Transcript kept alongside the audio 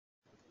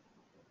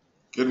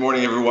Good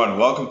morning, everyone.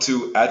 Welcome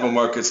to Admiral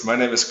Markets. My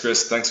name is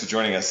Chris. Thanks for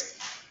joining us.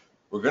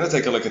 We're going to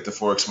take a look at the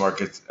Forex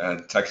market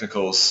and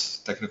technical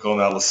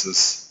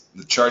analysis,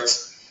 the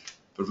charts.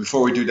 But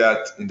before we do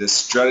that, in this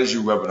strategy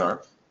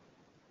webinar,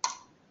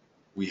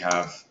 we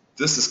have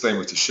this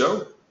disclaimer to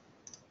show.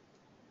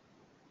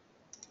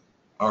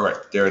 All right,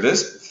 there it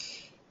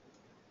is.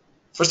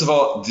 First of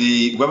all,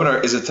 the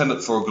webinar is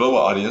intended for a global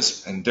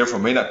audience and therefore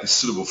may not be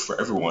suitable for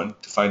everyone.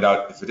 To find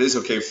out if it is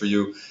okay for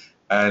you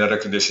and other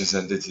conditions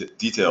and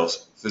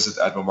details, visit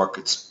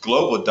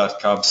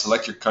admiralmarketsglobal.com,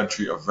 select your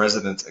country of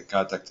residence, and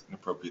contact an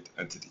appropriate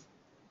entity.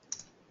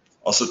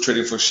 Also,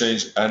 trading for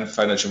exchange and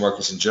financial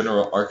markets in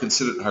general are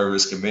considered high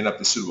risk and may not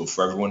be suitable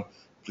for everyone.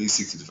 Please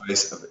seek the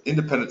advice of an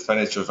independent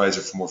financial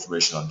advisor for more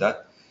information on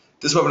that.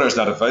 This webinar is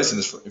not advice and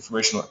is for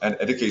informational and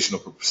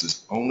educational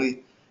purposes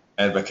only.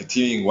 And by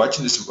continuing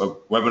watching this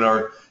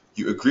webinar,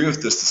 you agree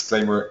with this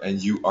disclaimer and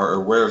you are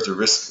aware of the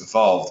risks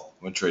involved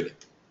when trading.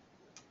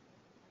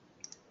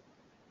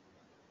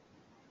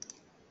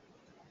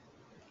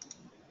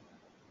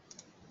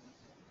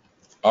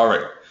 All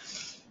right,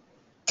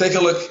 take a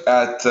look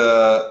at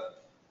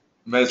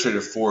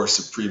MetaTrader 4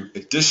 Supreme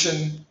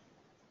Edition.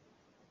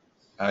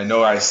 I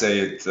know I say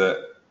it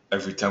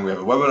every time we have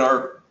a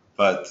webinar,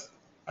 but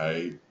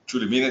I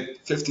truly mean it.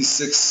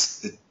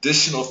 56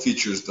 additional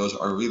features. Those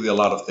are really a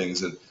lot of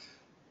things, and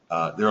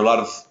there are a lot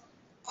of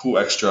cool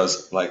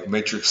extras like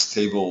matrix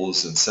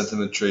tables and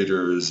sentiment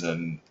traders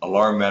and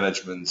alarm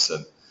managements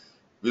and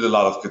really a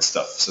lot of good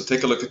stuff. So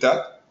take a look at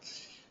that.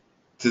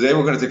 Today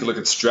we're going to take a look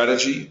at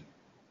strategy.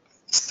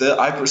 Still,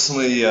 I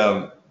personally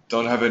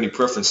don't have any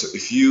preference. So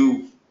if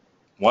you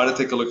want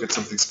to take a look at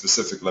something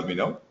specific, let me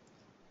know.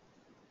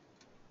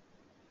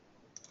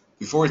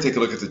 Before we take a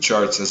look at the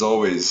charts, as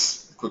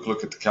always, a quick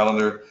look at the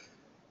calendar.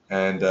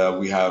 And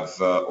we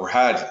have, or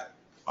had,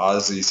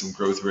 Aussie some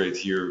growth rate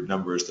here,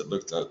 numbers that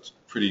looked at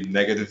pretty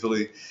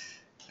negatively.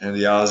 And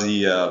the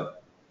Aussie,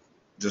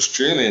 the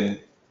Australian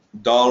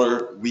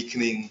dollar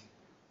weakening,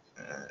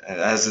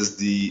 as is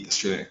the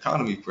Australian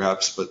economy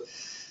perhaps, but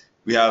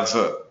we have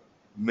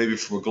maybe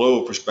from a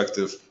global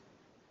perspective,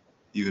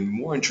 even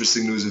more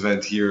interesting news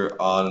event here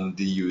on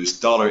the US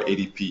dollar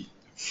ADP,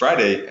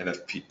 Friday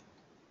NFP.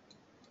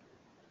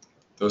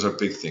 Those are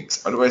big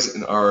things. Otherwise,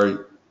 in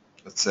our,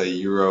 let's say,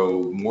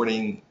 Euro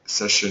morning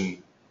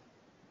session,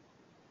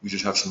 we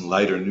just have some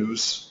lighter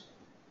news.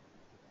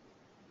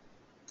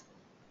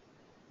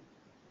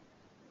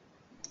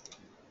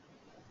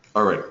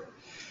 All right.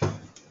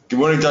 Good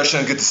morning,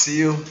 Darshan. Good to see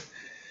you.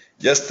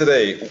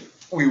 Yesterday,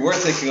 we were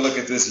taking a look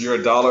at this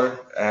euro dollar,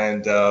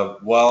 and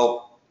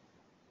well,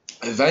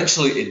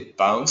 eventually it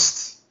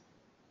bounced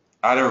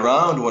at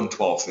around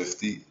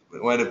 112.50.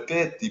 It went a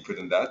bit deeper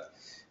than that,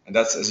 and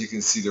that's, as you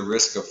can see, the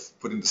risk of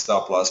putting the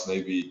stop loss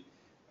maybe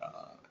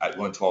at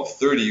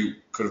 112.30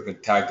 could have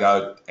been tagged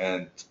out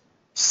and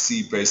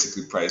see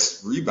basically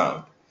price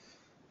rebound.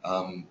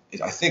 I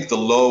think the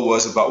low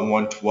was about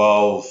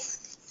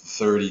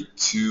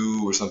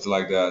 112.32 or something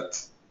like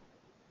that.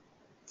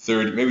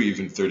 30, maybe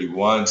even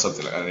 31,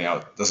 something like that.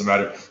 Anyhow, it doesn't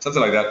matter.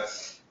 Something like that.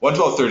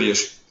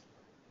 112.30-ish.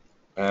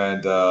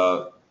 And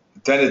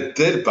then it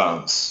did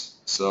bounce.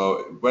 So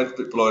it went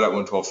below that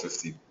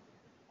 112.50.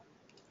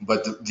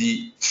 But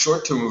the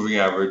short-term moving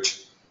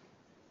average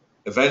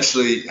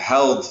eventually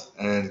held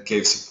and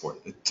gave support.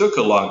 It took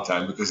a long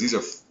time because these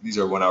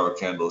are 1 hour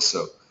candles.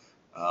 So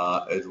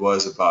it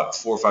was about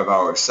 4 or 5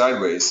 hours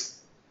sideways,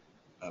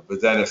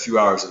 but then a few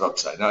hours of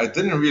upside. Now it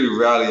didn't really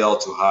rally all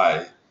too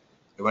high.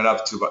 It went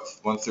up to about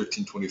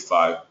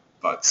 113.25,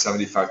 about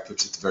 75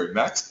 pips at the very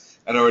max,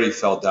 and already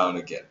fell down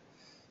again.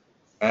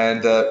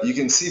 And you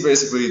can see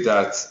basically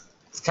that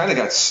it kind of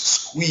got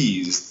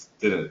squeezed,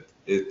 didn't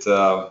it?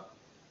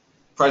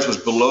 Price was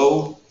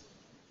below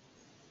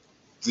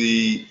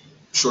the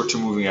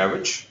short-term moving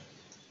average,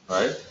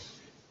 right?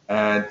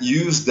 And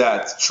used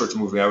that short-term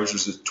moving average,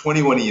 which is a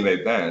 21 EMA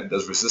band,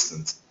 as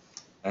resistance.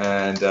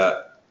 And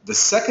the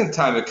second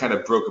time it kind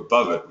of broke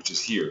above it, which is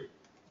here.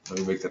 Let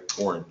me make that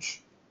orange.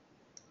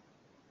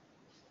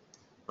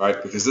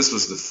 Right, because this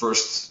was the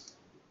first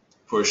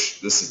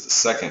push, this is the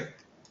second.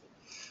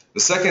 The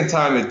second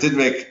time it did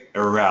make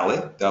a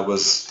rally. That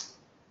was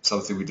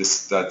something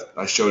that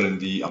I showed on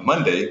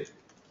Monday.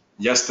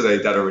 Yesterday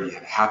that already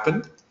had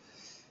happened,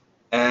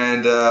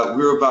 and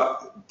we were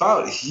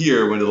about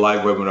here when the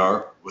live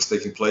webinar was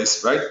taking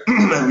place, right?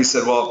 And we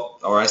said, well,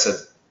 or I said,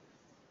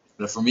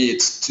 that for me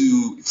it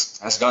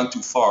has gone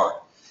too far.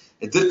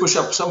 It did push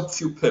up some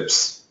few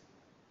pips,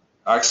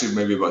 actually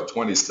maybe about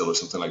 20 still or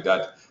something like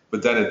that.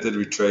 But then it did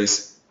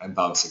retrace and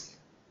bounce again.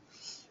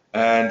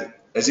 And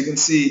as you can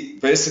see,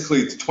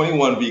 basically the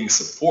 21 being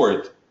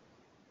support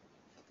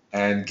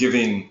and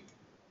giving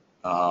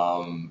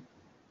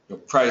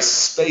price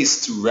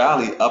space to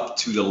rally up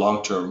to the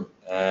long term.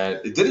 And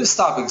it didn't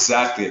stop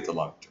exactly at the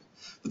long term.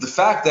 But the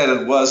fact that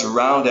it was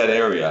around that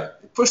area,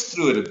 it pushed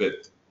through it a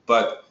bit.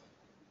 But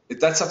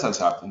that sometimes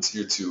happens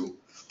here too.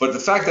 But the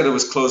fact that it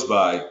was close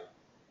by,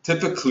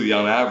 typically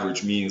on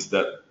average, means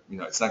that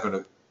it's not going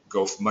to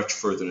go much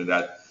further than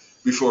that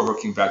before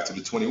hooking back to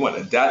the 21.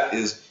 And that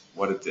is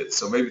what it did.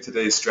 So maybe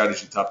today's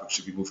strategy topic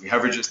should be moving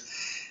averages,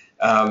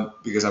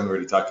 because I'm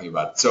already talking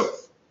about it. So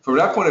from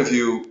that point of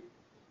view,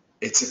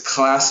 it's a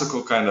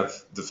classical kind of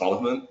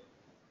development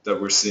that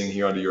we're seeing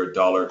here on the euro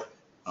dollar.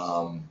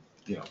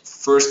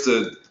 First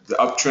the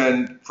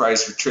uptrend,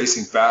 price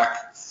retracing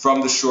back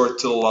from the short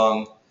to the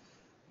long,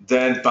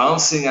 then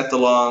bouncing at the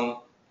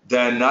long,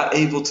 then not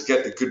able to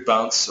get the good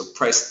bounce, so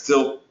price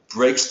still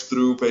breaks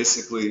through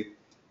basically,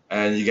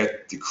 and you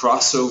get the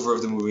crossover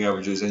of the moving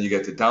averages, and you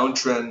get the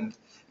downtrend,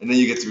 and then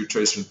you get the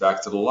retracement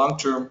back to the long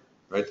term,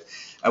 right?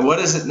 And what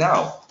is it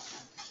now?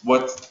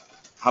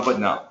 How about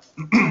now?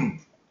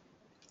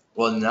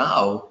 Well,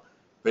 now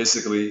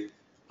basically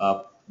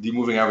the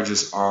moving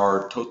averages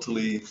are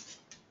totally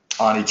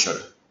on each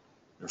other.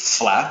 They're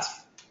flat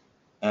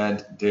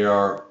and they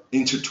are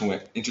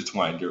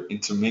intertwined, they're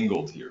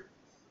intermingled here.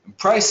 And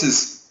price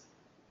is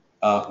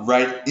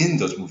right in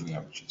those moving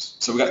averages.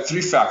 So we got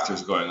three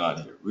factors going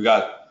on here. We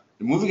got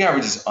the moving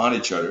averages on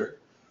each other,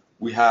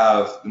 we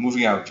have the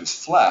moving averages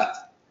flat,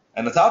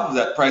 and on top of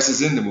that, price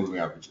is in the moving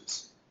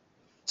averages.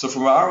 So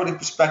from an hourly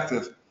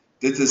perspective,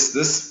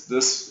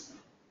 this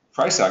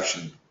price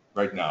action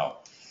right now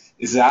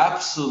is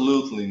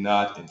absolutely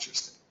not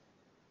interesting.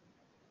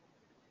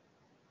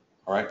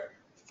 All right?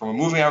 From a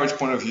moving average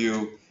point of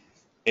view,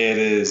 it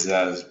is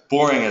as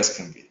boring as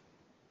can be.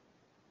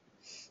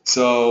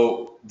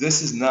 So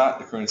this is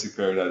not a currency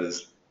pair that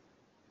is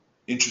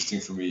interesting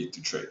for me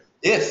to trade.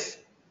 If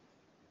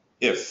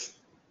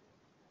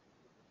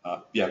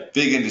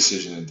big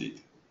indecision indeed.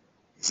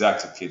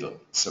 Exactly, Kilo.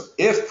 So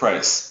if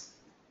price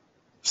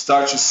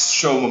starts to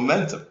show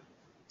momentum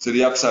to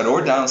the upside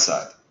or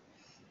downside,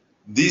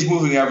 these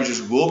moving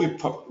averages will be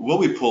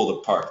pulled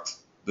apart.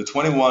 The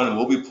 21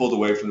 will be pulled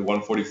away from the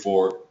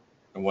 144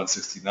 and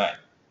 169.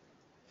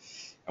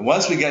 And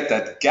once we get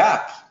that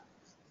gap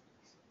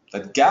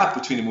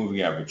between the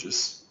moving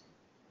averages,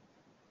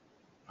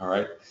 all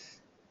right,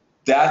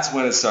 that's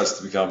when it starts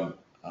to become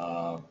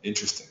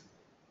interesting.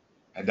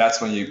 And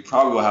that's when you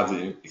probably will have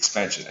the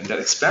expansion. And that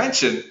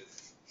expansion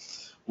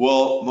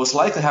will most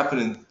likely happen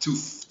in two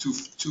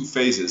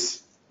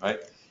phases, right?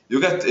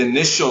 You'll get the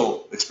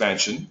initial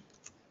expansion.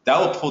 That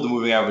will pull the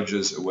moving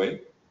averages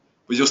away,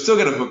 but you'll still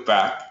get a hook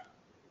back.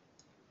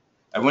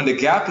 And when the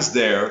gap is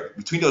there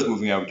between those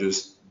moving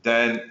averages,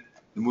 then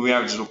the moving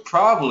averages will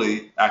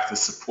probably act as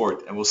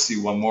support, and we'll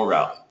see one more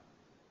rally.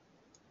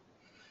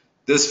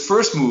 This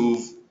first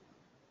move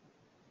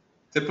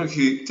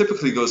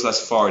typically goes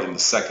less far than the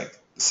second.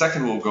 The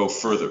second will go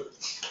further.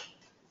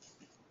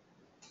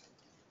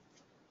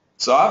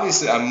 So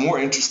obviously, I'm more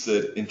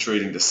interested in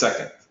trading the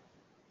second.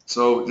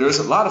 So there's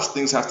a lot of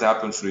things have to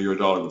happen for the euro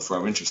dollar before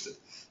I'm interested.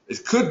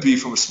 It could be,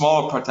 from a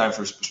smaller part-time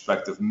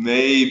perspective,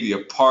 maybe a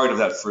part of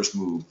that first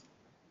move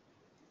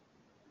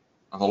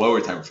on a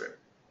lower time frame.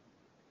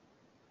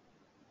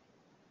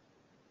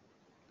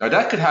 Now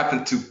that could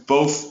happen to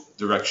both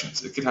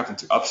directions. It could happen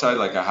to upside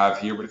like I have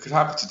here, but it could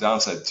happen to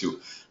downside too.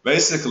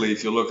 Basically,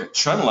 if you look at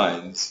trend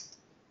lines,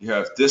 you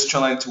have this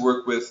trend line to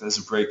work with as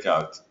a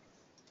breakout,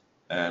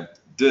 and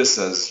this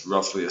as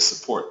roughly a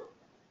support.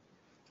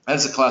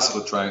 That's a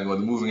classical triangle,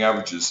 and the moving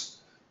averages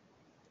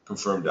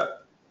confirm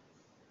that.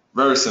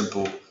 Very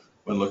simple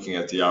when looking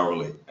at the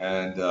hourly.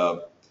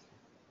 And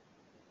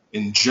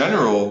in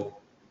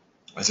general,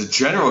 as a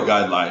general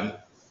guideline,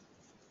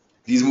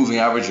 these moving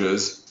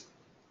averages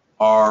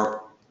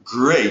are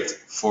great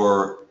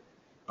for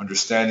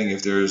understanding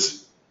if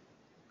there's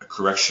a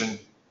correction,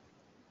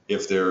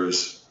 if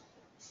there's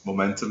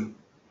momentum,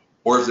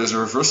 or if there's a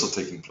reversal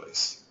taking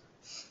place.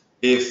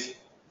 If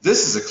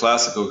this is a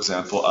classical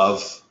example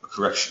of a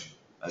correction,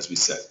 as we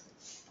said.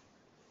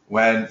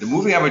 When the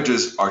moving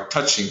averages are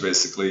touching,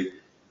 basically,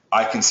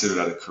 I consider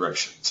that a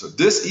correction. So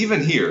this,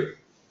 even here,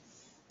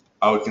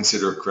 I would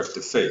consider a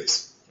corrective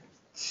phase.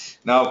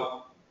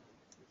 Now,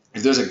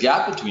 if there's a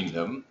gap between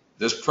them,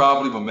 there's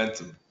probably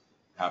momentum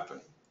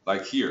happening.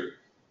 Like here,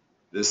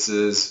 this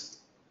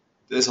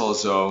whole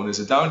zone is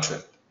a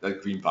downtrend,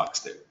 that green box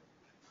there.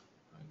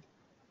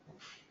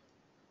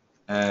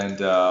 And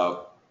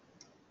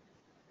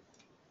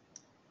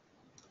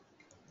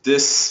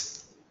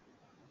this,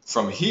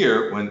 from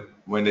here,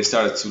 when they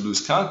started to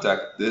lose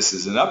contact, this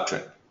is an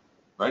uptrend,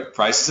 right?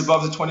 Price is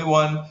above the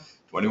 21,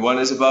 21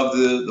 is above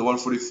the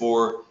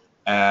 144,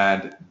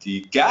 and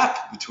the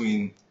gap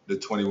between the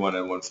 21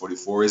 and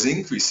 144 is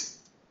increasing.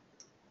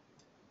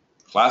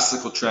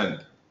 Classical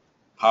trend,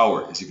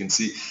 power, as you can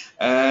see.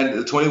 And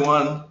the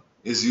 21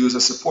 is used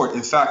as support.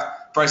 In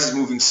fact, price is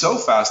moving so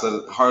fast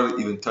that it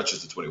hardly even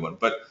touches the 21.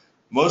 But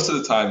most of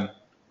the time,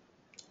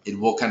 it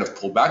will kind of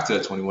pull back to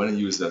that 21 and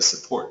use it as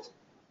support.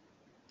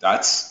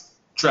 That's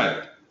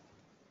trend.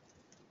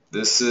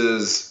 This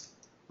is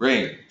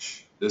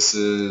range. This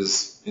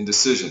is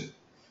indecision.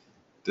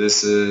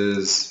 This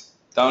is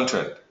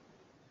downtrend,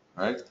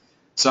 right?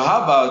 So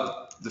how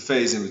about the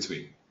phase in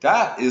between?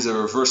 That is a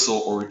reversal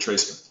or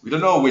retracement. We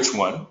don't know which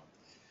one.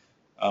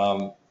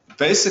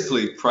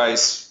 Basically,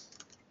 price,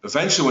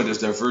 eventually when there's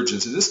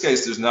divergence, in this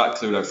case there's not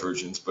clear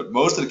divergence, but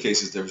most of the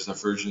cases there's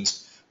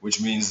divergence, which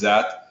means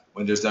that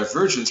when there's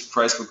divergence,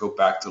 price will go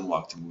back to the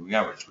long-term moving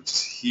average, which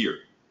is here.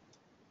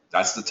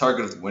 That's the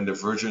target when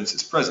divergence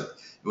is present.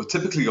 It will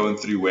typically go in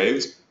three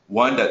waves.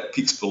 One that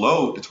peaks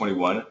below the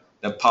 21,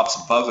 then pops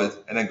above it,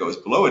 and then goes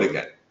below it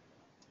again.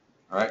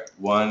 All right,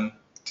 1,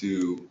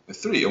 2,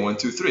 3, and 1,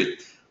 2, 3.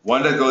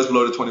 One that goes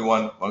below the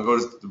 21, one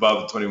goes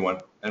above the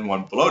 21, and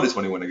one below the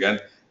 21 again,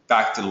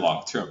 back to the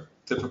long term.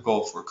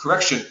 Typical for a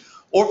correction,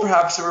 or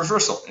perhaps a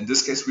reversal. In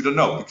this case, we don't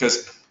know,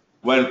 because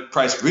when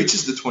price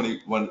reaches the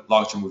 21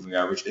 long-term moving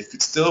average, it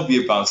could still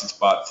be a bouncing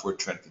spot for a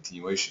trend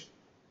continuation.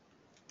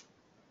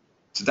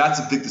 So that's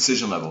a big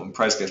decision level when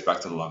price gets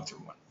back to the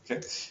long-term one.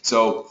 Okay,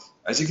 so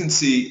as you can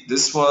see,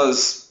 this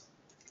was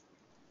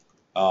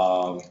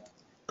a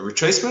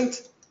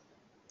retracement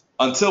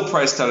until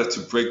price started to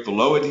break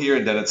below it here,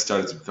 and then it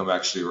started to become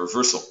actually a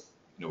reversal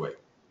in a way.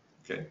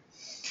 Okay.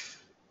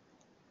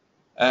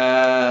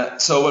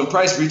 So when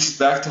price reaches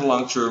back to the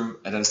long term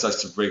and then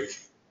starts to break,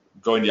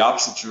 go in the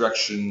opposite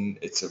direction,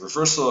 it's a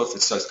reversal. If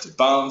it starts to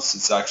bounce,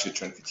 it's actually a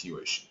trend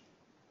continuation.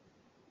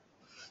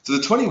 So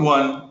the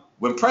 21,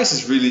 when price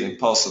is really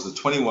impulsive, the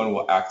 21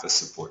 will act as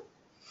support.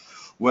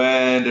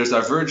 When there's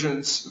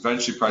divergence,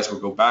 eventually price will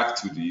go back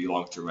to the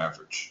long-term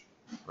average,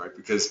 right?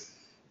 Because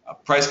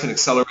price can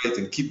accelerate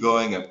and keep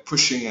going and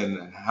pushing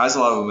and has a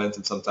lot of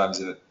momentum sometimes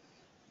in it.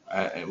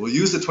 And we'll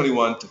use the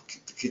 21 to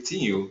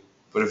continue,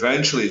 but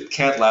eventually it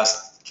can't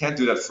last, can't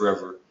do that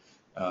forever.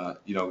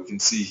 We can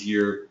see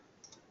here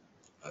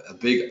a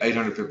big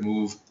 800 pip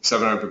move,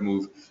 700 pip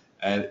move,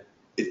 and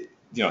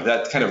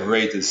that kind of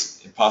rate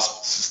is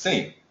impossible to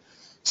sustain.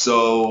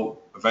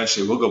 So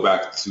eventually we'll go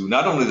back to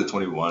not only the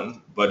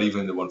 21, but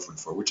even the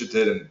 144, which it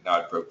did, and now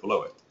it broke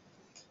below it.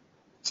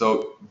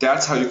 So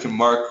that's how you can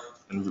mark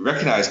and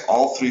recognize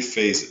all three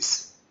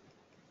phases.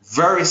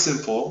 Very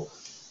simple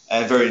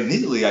and very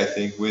neatly, I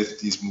think, with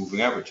these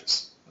moving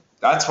averages.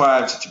 That's why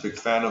I'm such a big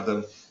fan of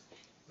them.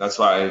 That's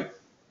why I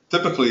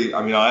typically,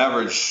 on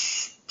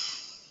average,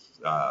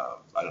 I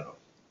don't know,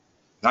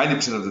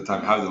 90% of the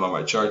time I have them on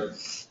my chart,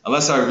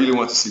 unless I really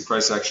want to see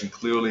price action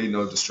clearly,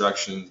 no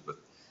distractions. But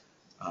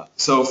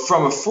so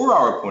from a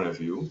 4-hour point of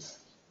view,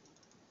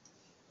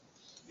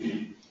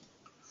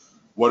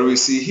 what do we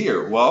see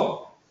here?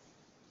 Well,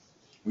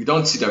 we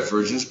don't see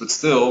divergence, but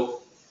still,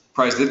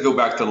 price did go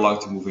back to the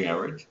long-term moving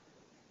average.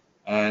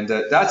 And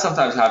that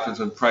sometimes happens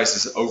when price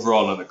is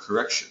overall in a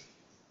correction.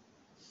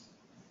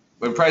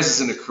 When price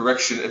is in a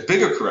correction, a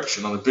bigger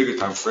correction on a bigger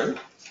time frame,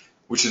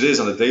 which it is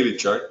on the daily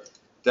chart,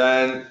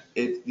 then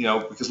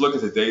because look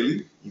at the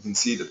daily, you can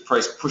see that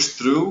price pushed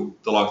through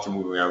the long-term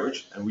moving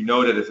average, and we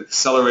know that if it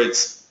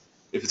accelerates,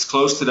 if it's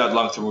close to that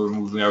long-term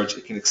moving average,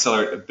 it can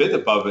accelerate a bit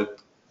above it,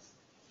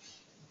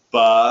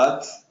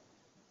 but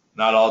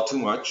not all too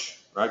much,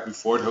 right?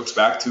 Before it hooks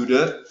back to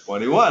the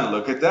 21.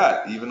 Look at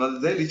that, even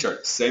on the daily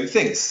chart, same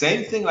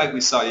thing like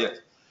we saw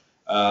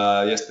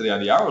yesterday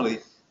on the hourly,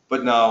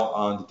 but now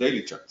on the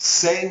daily chart,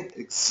 same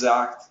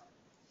exact,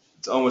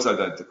 it's almost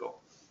identical.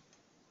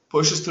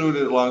 Pushes through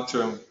the long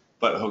term,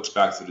 but hooks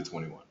back to the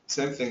 21.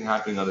 Same thing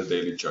happening on the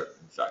daily chart.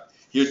 In fact,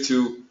 here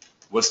too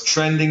was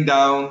trending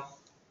down.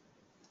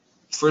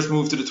 First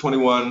move to the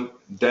 21,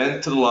 then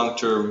to the long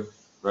term,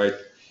 right?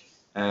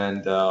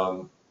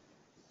 And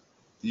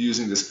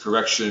using this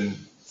correction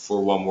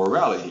for one more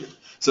rally here.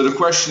 So the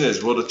question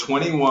is, will the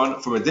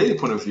 21, from a daily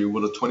point of view,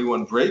 will the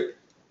 21 break?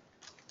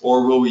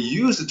 Or will we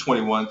use the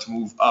 21 to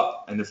move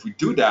up? And if we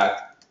do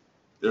that,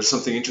 there's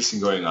something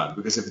interesting going on.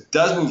 Because if it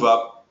does move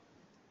up,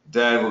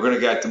 then we're going to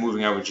get the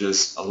moving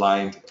averages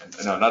aligned,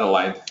 no, not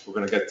aligned. We're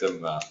going to get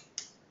them,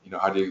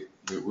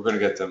 we're going to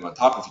get them on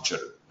top of each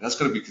other. And that's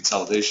going to be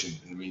consolidation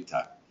in the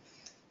meantime.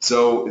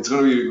 So it's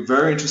going to be a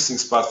very interesting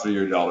spot for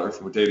your dollar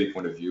from a daily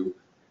point of view.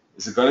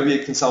 Is it going to be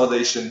a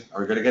consolidation?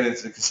 Are we going to get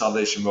into the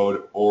consolidation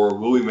mode, or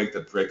will we make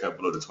that breakout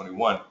below the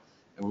 21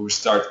 and we will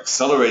start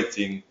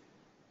accelerating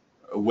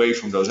away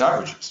from those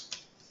averages?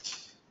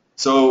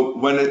 So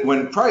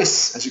when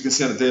price, as you can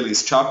see on the daily,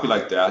 is choppy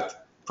like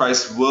that,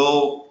 price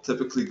will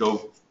typically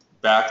go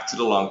back to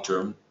the long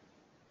term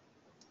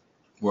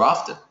more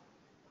often.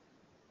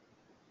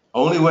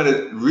 Only when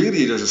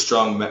there's a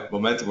strong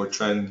momentum or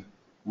trend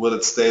will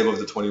it stay above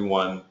the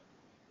 21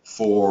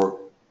 for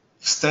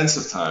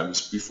extensive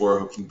times before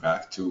hooking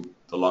back to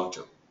the long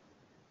term.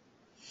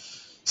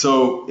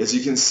 So as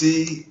you can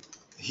see,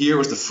 here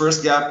was the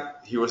first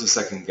gap, here was the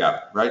second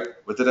gap, right?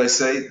 What did I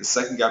say? The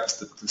second gap is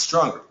typically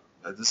stronger.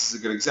 This is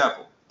a good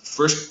example. The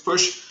first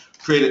push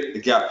created a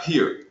gap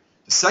here.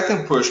 The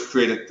second push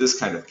created this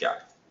kind of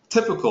gap,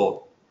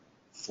 typical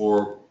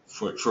for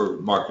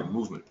market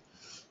movement.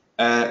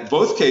 And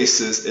both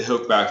cases, it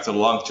hooked back to the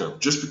long term,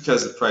 just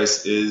because the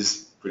price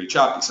is pretty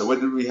choppy. So what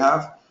did we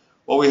have?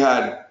 Well, we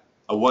had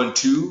a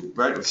 1-2,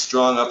 right, with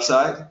strong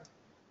upside.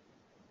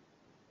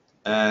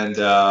 And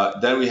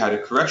then we had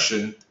a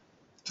correction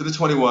to the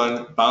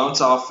 21,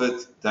 bounce off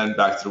it, then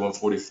back to the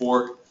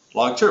 144,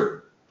 long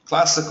term.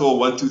 Classical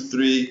 1, 2,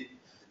 3.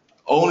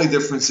 Only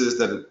difference is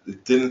that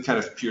it didn't kind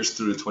of pierce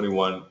through the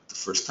 21 the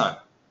first time.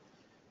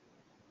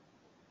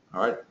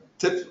 All right.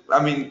 I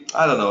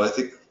don't know. I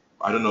think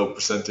I don't know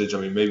percentage. I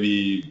mean,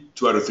 maybe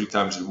 2 out of 3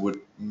 times it would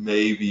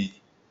maybe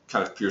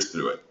kind of pierce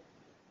through it,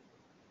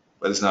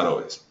 but it's not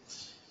always.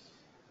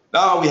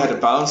 Now we had a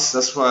bounce.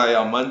 That's why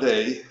on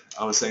Monday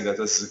I was saying that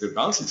this is a good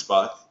bouncing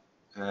spot,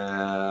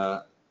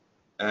 and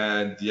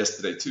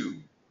yesterday too,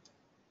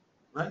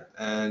 right?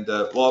 And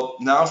well,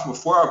 now from a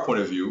 4-hour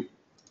point of view,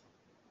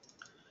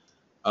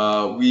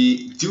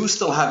 we do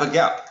still have a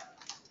gap.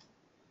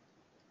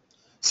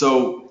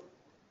 So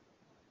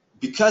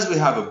because we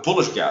have a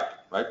bullish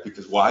gap, right?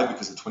 Because why?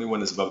 Because the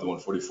 21 is above the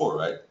 144,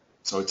 right?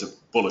 So it's a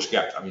bullish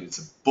gap. I mean, it's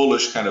a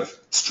bullish kind of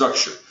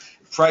structure.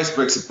 If price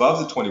breaks above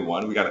the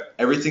 21, we got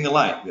everything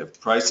aligned. We have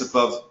price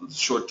above the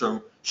short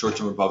term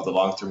above the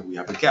long term. We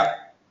have a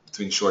gap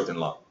between short and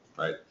long,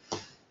 right?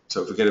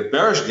 So if we get a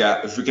bearish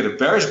gap, if we get a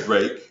bearish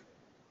break,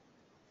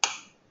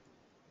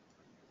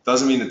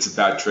 doesn't mean it's a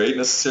bad trade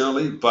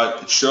necessarily,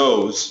 but it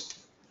shows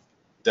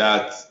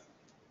that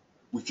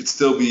we could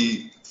still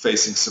be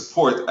facing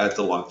support at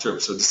the long term.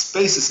 So the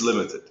space is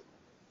limited.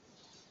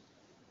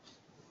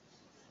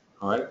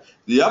 All right.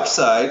 The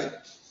upside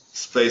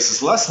space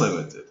is less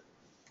limited.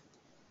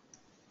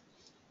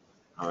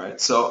 All right.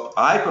 So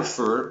I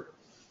prefer,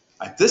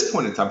 at this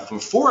point in time, from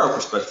a 4-hour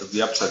perspective,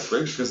 the upside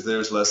break because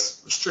there's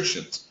less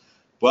restrictions.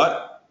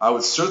 But I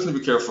would certainly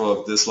be careful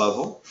of this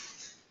level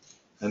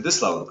and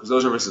this level because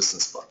those are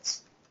resistance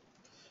spots.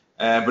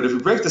 But if we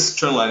break this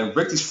trend line, we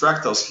break these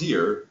fractals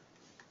here,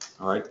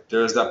 all right,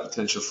 there's that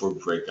potential for a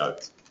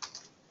breakout.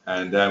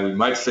 And then we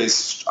might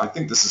face, I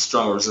think this is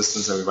stronger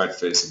resistance, and we might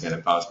face again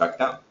and bounce back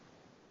down.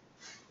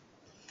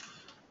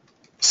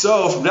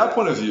 So from that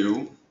point of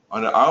view,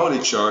 on the hourly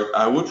chart,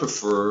 I would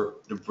prefer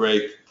the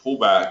break, pull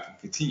back, and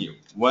continue.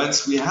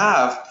 Once we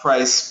have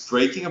price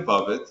breaking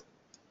above it,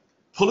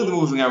 pulling the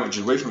moving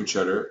averages away from each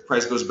other,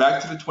 price goes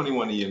back to the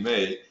 21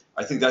 EMA,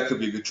 I think that could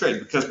be a good trade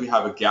because we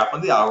have a gap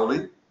on the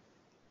hourly.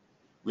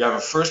 We have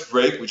a first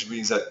break, which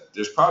means that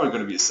there's probably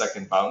going to be a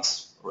second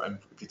bounce or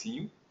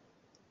continue in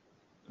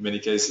many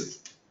cases.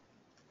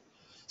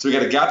 So we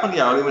got a gap on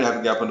the hourly, we have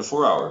a gap on the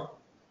 4-hour.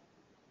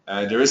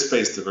 And there is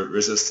space to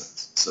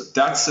resistance. So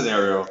that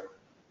scenario,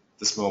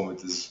 this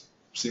moment,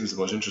 seems the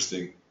most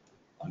interesting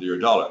on the euro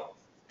dollar.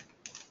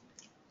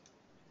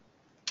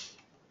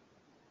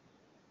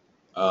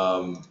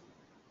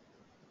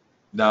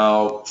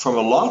 Now, from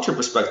a long-term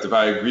perspective,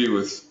 I agree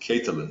with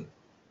Caitlin.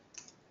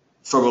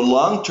 From a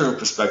long-term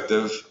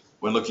perspective,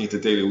 when looking at the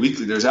daily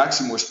weekly, there's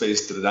actually more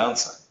space to the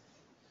downside.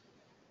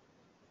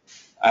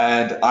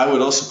 And I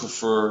would also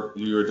prefer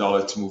the euro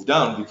dollar to move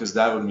down because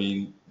that would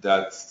mean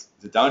that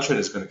the downtrend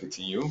is going to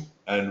continue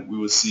and we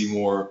will see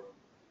more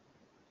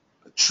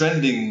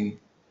trending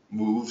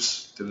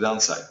moves to the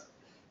downside.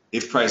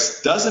 If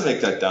price doesn't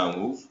make that down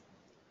move,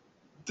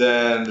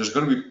 then there's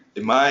going to be,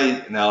 in my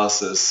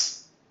analysis,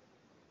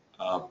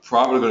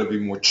 probably going to be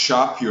more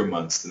choppier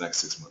months the next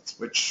 6 months,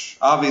 which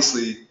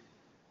obviously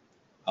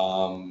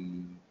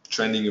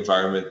trending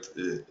environment,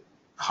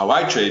 how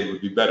I trade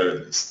would be better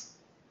at least.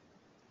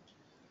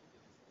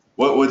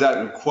 What would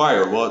that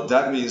require? Well,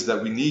 that means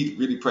that we need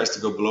really price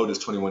to go below this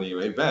 21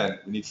 EMA band.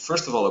 We need,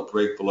 first of all, a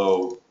break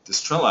below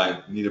this trend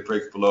line. We need a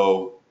break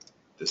below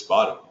this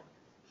bottom.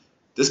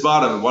 This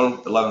bottom,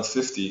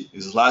 111.50,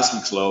 is last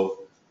week's low,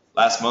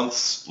 last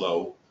month's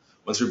low.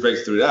 Once we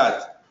break through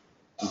that,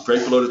 we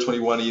break below the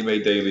 21 EMA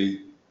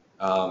daily.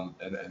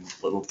 And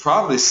what we'll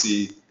probably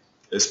see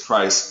is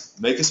price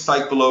make a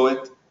spike below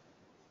it,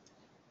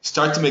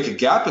 start to make a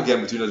gap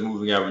again between those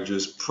moving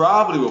averages.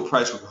 Probably will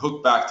price will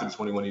hook back to the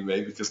 21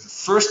 EMA because the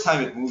first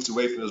time it moves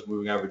away from those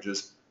moving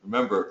averages,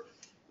 remember,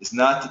 is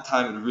not the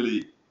time it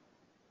really,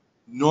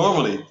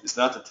 normally, it's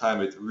not the time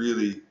it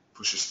really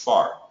pushes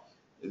far.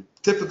 It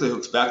typically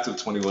hooks back to the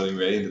 21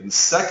 EMA, and then the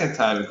second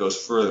time it goes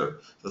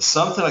further. So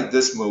something like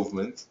this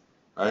movement,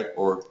 right,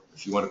 or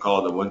if you want to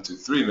call it a 1, 2,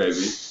 3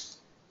 maybe,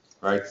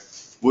 right,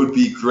 would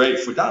be great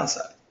for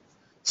downside.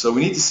 So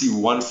we need to see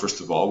one first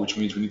of all, which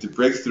means we need to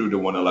break through the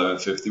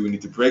 111.50, we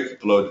need to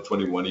break below the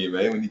 21 EMA,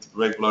 and we need to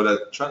break below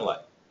that trend line.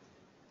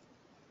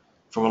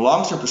 From a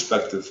long-term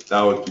perspective,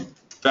 that would be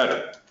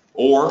better.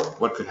 Or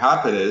what could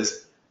happen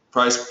is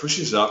price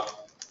pushes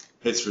up,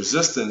 hits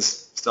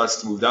resistance,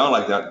 starts to move down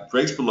like that,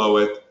 breaks below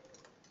it,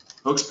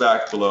 hooks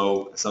back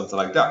below, something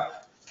like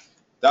that.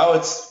 Now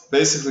it's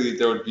basically,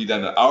 there would be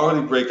then an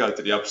hourly breakout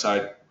to the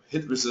upside,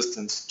 hit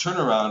resistance, turn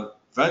around,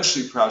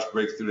 eventually perhaps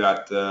break through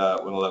that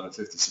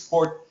 111.50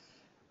 support,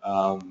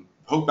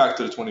 hook back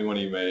to the 21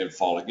 EMA and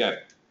fall again.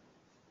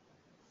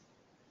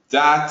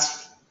 That,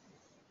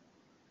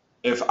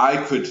 if I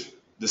could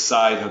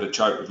decide how the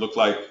chart would look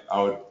like,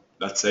 I would,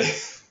 let's say,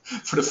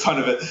 for the fun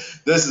of it,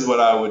 this is what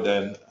I would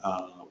then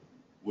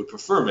would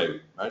prefer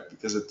maybe, right?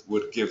 Because it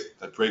would give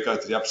that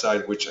breakout to the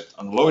upside, which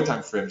on lower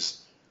time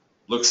frames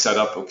looks set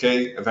up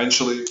okay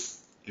eventually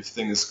if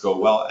things go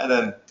well, and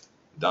then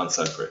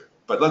downside break.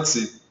 But let's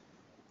see.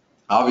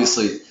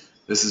 Obviously,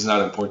 this is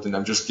not important.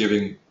 I'm just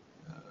giving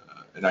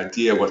an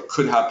idea what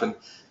could happen.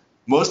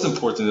 Most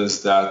important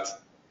is that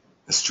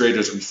as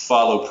traders, we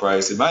follow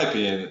price. In my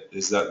opinion,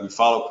 is that we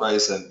follow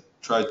price and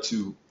try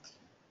to,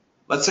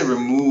 let's say,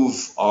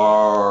 remove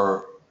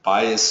our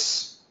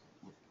bias.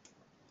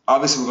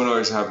 Obviously, we're going to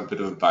always have a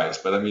bit of a bias,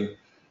 but I mean,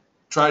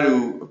 try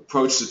to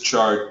approach the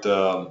chart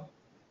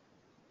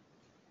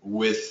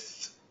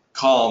with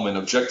calm and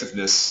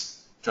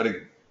objectiveness. Try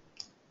to,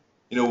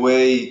 in a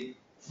way,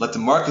 let the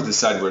market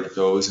decide where it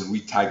goes, and we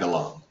tag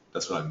along.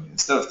 That's what I mean.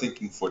 Instead of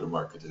thinking for the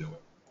market in a way.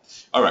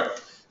 All right.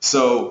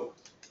 So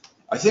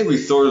I think we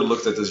thoroughly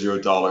looked at the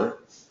 $0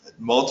 at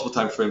multiple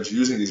time frames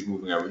using these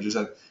moving averages,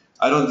 and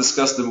I don't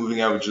discuss the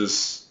moving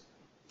averages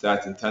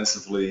that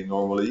intensively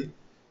normally.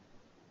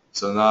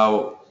 So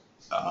now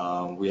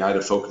we had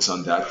to focus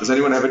on that. Does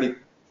anyone have any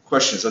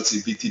questions? Let's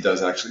see, BT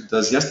does actually.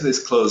 Does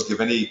yesterday's close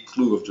give any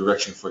clue of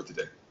direction for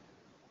today?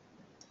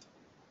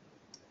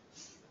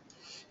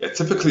 Yeah,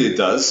 typically it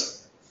does.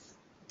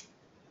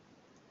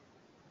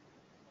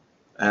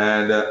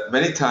 And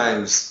many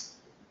times,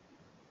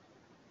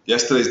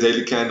 yesterday's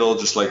daily candle,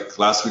 just like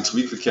last week's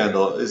weekly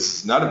candle,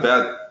 is not a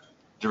bad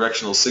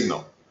directional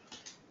signal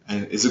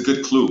and is a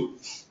good clue.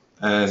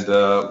 And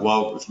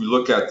well, if we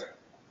look at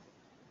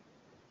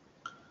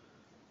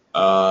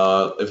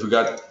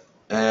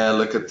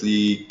look at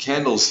the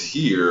candles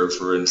here,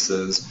 for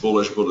instance,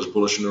 bullish, bullish,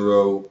 bullish in a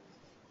row.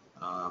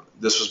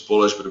 This was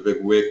bullish with a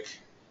big wick.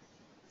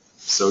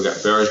 So we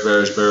got bearish,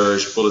 bearish,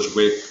 bearish, bullish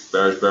wick,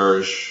 bearish,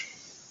 bearish,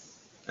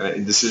 and an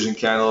indecision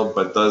candle,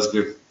 but does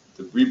give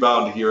the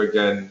rebound here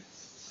again,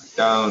 back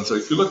down. So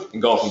if you look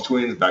engulfing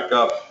twins, back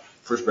up,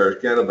 first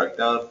bearish candle, back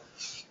down.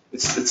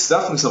 It's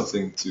definitely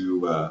something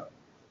to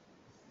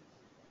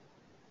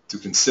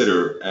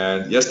consider.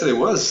 And yesterday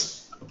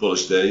was a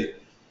bullish day.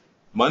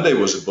 Monday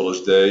was a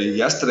bullish day.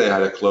 Yesterday I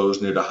had a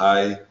close near the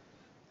high.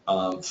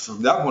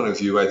 From that point of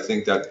view, I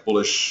think that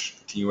bullish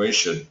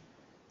continuation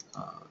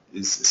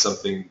is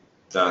something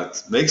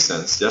that makes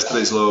sense.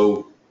 Yesterday's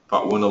low,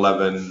 about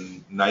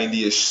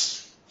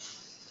 111.90-ish.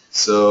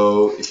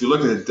 So if you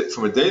look at it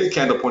from a daily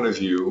candle point of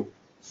view,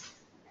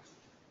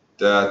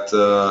 that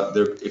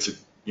if it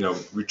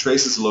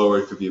retraces lower,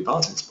 it could be a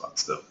bouncing spot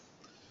still.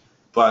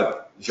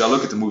 But if you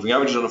look at the moving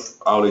averages on the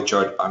hourly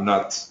chart, I'm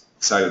not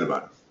excited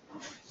about it.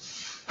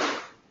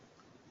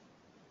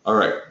 All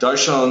right,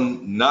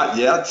 Darshan, not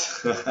yet.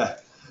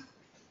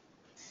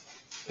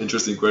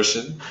 Interesting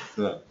question.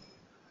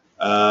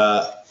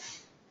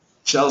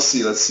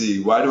 Chelsea, let's see.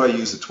 Why do I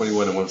use the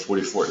 21 and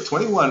 144? The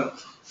 21,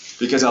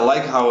 because I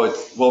like how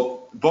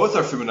both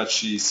are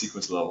Fibonacci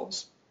sequence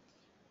levels,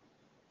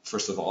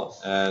 first of all.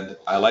 And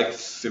I like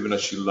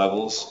Fibonacci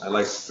levels. I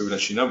like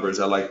Fibonacci numbers.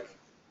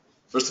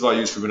 First of all, I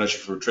use Fibonacci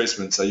for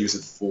retracements. I use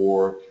it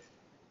for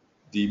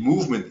the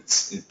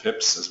movements in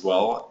pips as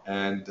well.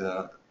 And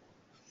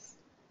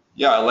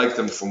yeah, I like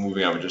them for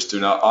moving averages too.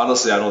 Now,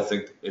 honestly, I don't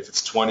think if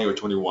it's 20 or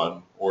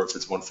 21 or if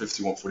it's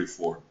 150,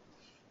 144,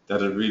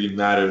 that it really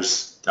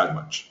matters that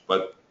much.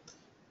 But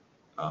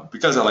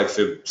because I like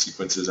fib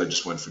sequences, I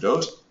just went for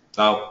those.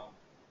 Now,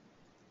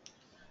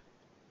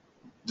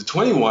 the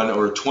 21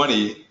 or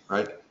 20,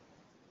 right,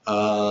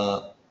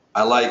 I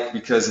like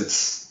because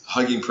it's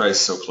hugging price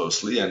so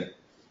closely and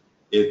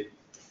it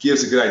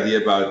gives a good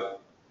idea about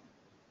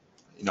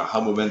how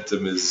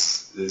momentum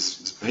is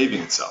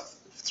behaving itself.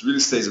 If it really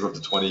stays above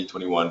the 20,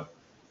 21,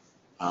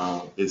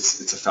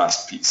 it's a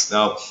fast piece.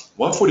 Now,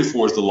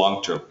 144 is the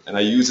long term, and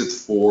I use it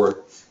for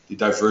the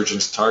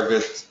divergence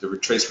target, the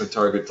retracement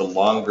target, the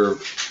longer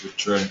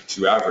return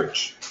to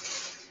average.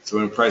 So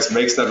when price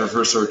makes that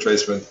reversal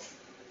retracement,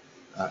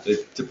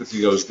 it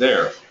typically goes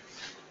there.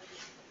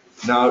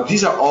 Now,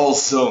 these are all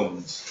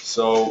zones.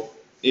 So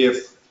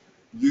if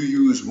you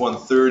use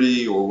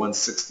 130 or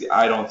 160,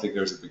 I don't think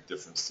there's a big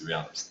difference, to be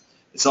honest.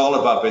 It's all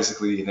about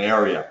basically an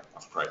area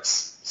of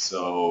price.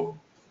 So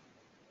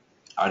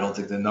I don't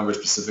think the number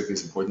specifically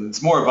is important.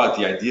 It's more about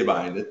the idea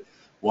behind it.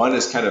 One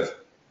is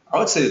I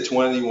would say the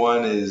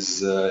 21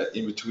 is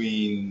in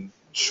between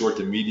short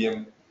and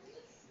medium,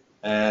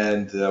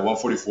 and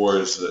 144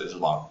 is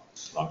long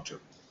term.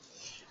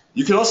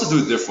 You can also do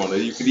it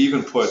differently. You could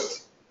even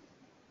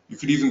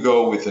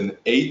go with an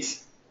 8,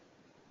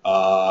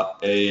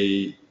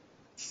 a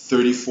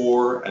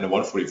 34, and a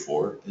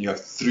 144, and you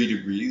have 3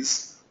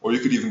 degrees. Or you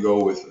could even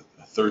go with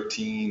a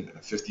 13, and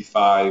a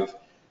 55,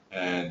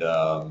 and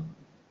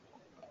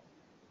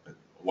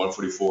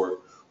 144,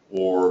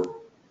 or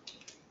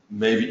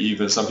maybe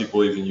even some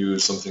people even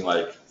use something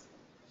like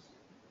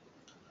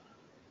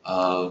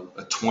a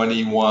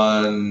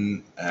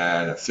 21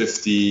 and a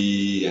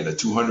 50 and a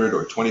 200,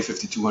 or 20,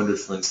 50, 200,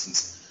 for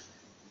instance.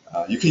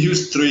 You can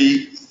use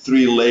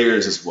three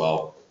layers as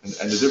well,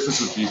 and the difference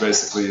would be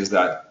basically is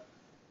that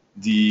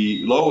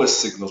the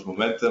lowest signals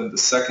momentum, the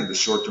second the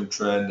short-term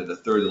trend, and the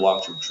third the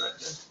long-term trend.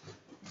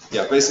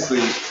 Yeah, basically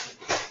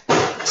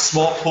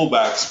small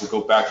pullbacks will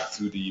go back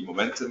to the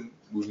momentum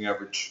moving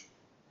average.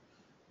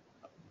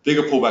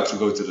 Bigger pullbacks will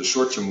go to the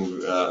short-term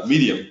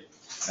medium,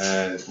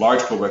 and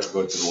large pullbacks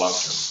will go to the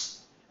long-term.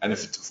 And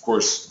if it, of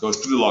course,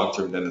 goes to the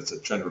long-term, then it's a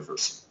trend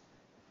reversal.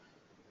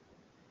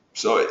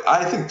 So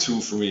I think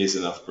 2 for me is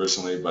enough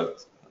personally,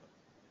 but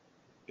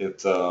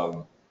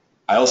I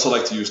also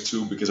like to use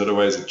 2 because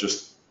otherwise it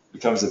just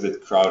becomes a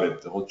bit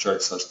crowded. The whole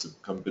chart starts to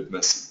become a bit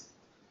messy.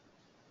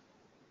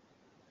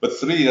 But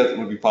 3, that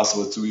would be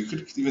possible too. You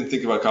could even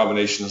think about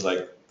combinations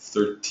like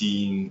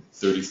 13,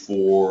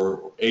 34,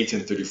 or 8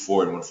 and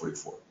 34 and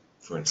 144,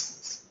 for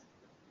instance.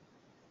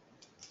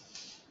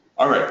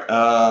 All right.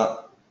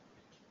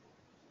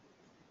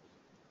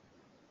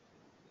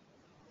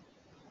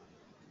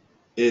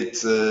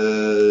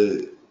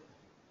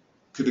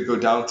 Could it go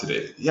down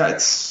today? Yeah,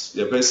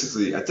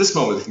 basically at this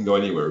moment it can go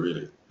anywhere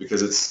really,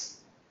 because it's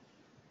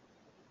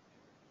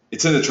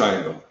in a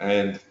triangle,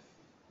 and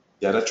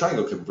yeah, that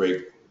triangle can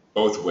break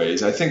both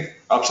ways. I think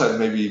upside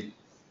maybe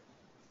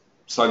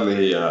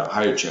slightly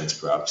higher chance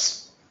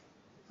perhaps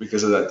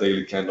because of that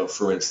daily candle,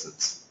 for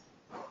instance.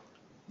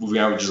 Moving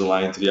averages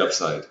aligned to the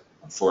upside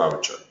on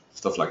 4-hour chart,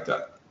 stuff like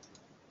that.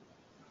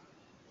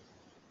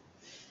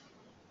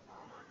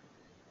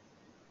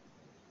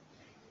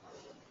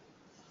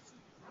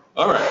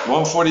 All right,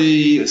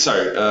 140.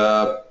 Sorry,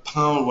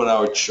 pound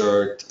 1-hour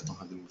chart. I don't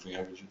have the moving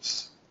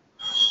averages.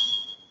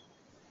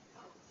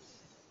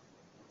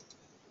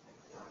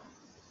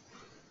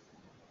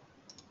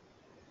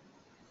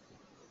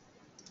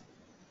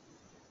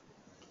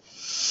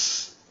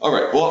 All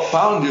right, well,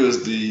 pound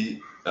USD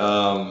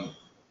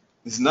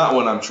is not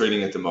one I'm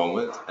trading at the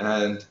moment,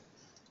 and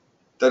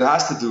that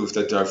has to do with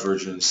that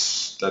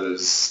divergence that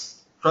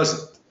is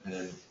present.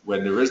 And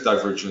when there is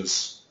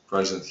divergence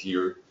present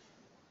here,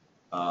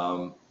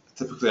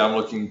 typically I'm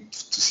looking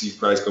to see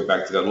price go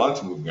back to that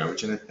long-term moving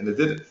average, and it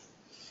didn't.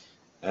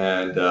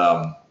 And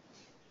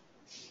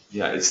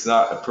yeah, it's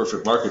not a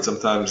perfect market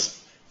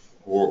sometimes,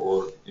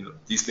 or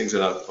these things are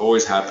not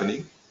always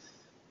happening.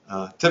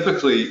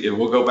 Typically, it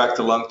will go back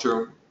to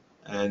long-term,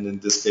 and in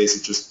this case,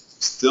 it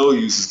just still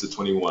uses the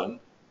 21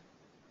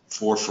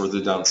 for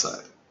further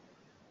downside.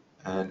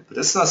 But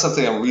that's not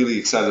something I'm really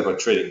excited about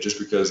trading, just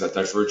because that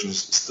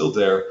divergence is still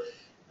there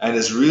and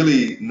is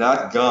really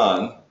not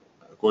gone,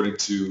 according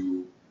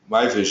to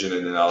my vision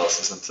and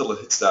analysis, until it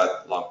hits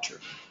that long term.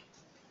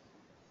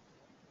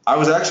 I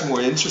was actually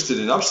more interested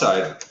in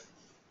upside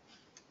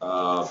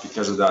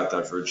because of that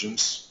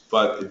divergence,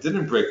 but it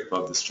didn't break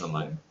above this trend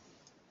line.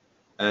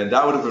 And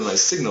that would have been my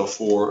signal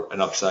for an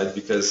upside,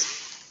 because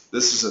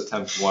this is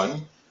attempt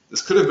 1.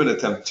 This could have been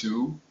attempt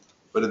 2,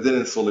 but it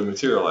didn't fully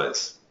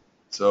materialize.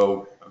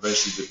 So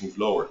eventually it did move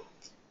lower.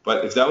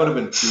 But if that would have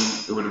been 2,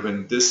 it would have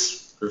been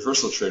this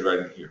reversal trade right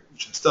in here,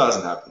 which still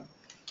hasn't happened.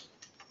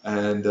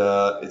 And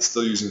it's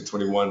still using the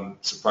 21,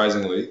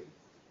 surprisingly,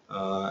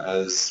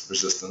 as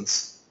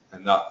resistance,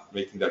 and not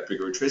making that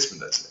bigger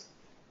retracement, I'd say.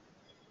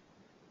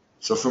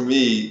 So for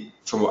me,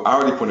 from an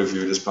hourly point of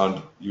view, this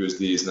pound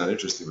USD is not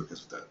interesting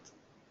because of that.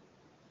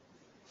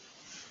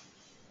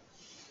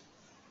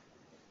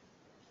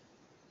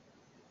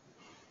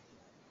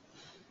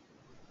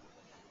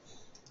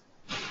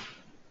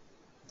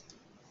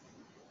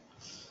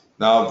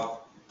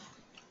 Now,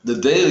 the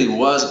daily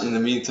was, in the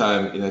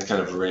meantime, in a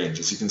kind of range.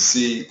 As you can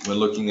see, when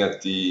looking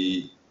at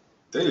the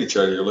daily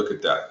chart here, look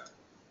at that.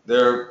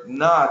 They're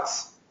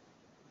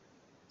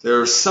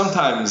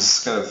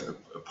sometimes kind of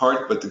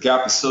apart, but the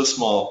gap is so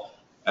small,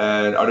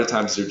 and other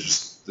times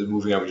the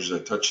moving averages are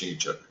touching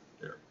each other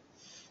there.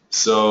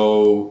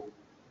 So,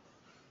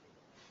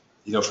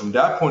 from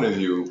that point of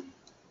view,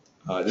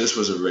 this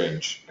was a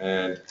range,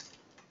 and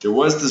there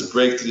was this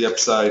break to the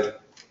upside.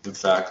 In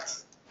fact,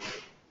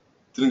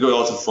 didn't go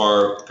all too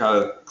far,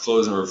 kind of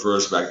closed and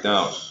reversed back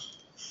down.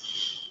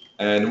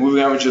 And the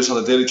moving averages on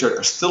the daily chart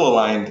are still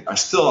aligned, are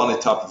still on the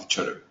top of each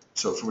other.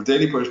 So from a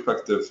daily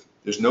perspective,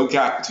 there's no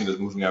gap between those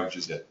moving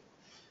averages yet.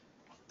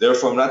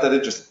 Therefore, I'm not that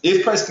interested.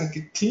 If price can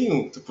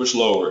continue to push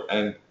lower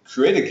and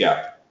create a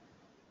gap,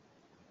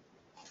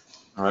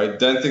 all right,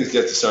 then things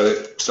get to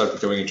start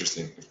becoming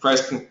interesting. If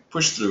price can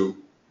push through,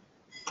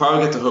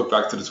 probably get the hook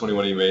back to the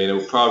 21 EMA, and it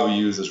will probably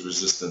use as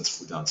resistance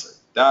for downside.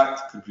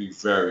 That could be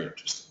very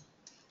interesting.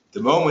 At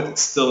the moment,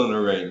 it's still in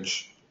a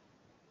range.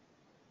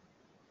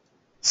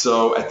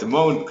 So at the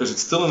moment, because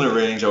it's still in a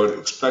range, I would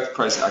expect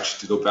price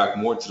actually to go back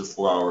more to the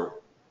 4-hour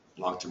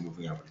long-term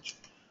moving average,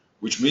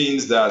 which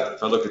means that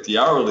if I look at the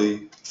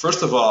hourly,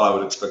 first of all, I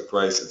would expect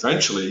price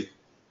eventually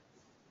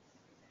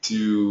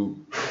to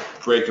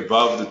break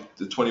above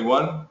the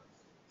 21,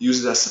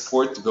 use it as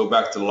support to go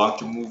back to the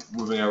long-term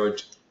moving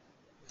average,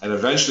 and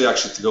eventually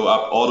actually to go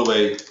up all the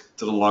way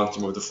to the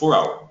long-term of the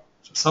 4-hour.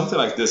 So something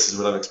like this is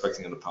what I'm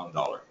expecting in the pound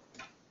dollar.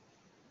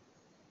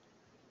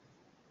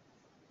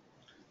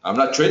 I'm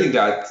not trading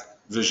that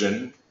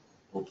vision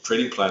or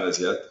trading plan as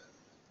yet,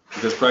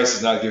 because price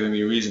is not giving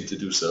me a reason to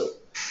do so.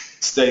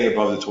 It's staying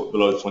below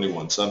the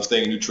 21, so I'm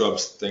staying neutral. I'm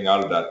staying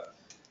out of that.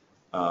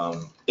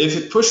 If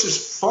it pushes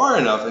far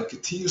enough and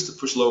continues to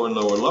push lower and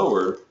lower and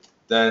lower,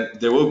 then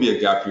there will be a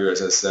gap here,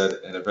 as I said,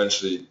 and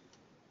eventually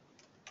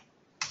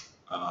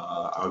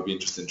I would be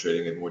interested in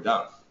trading it more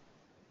down.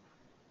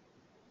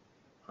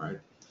 All right.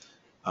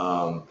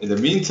 In the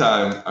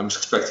meantime, I'm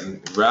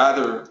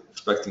rather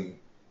expecting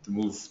to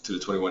move to the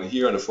 21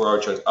 here on the 4-hour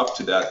chart up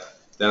to that.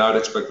 Then I would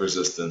expect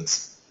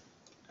resistance,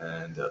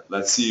 and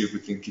let's see if we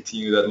can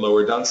continue that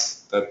lower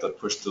that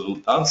push to the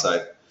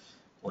downside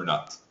or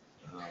not.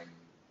 I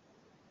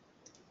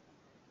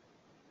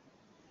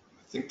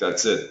think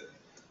that's it.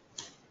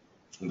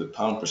 from the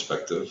pound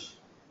perspective.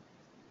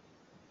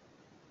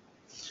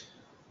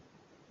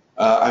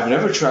 I've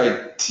never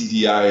tried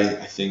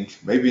TDI, I think.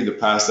 Maybe in the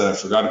past that I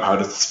forgot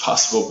about it. It's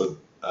possible,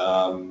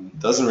 but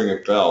doesn't ring a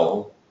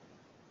bell.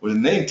 Well, the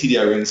name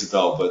TDI rings a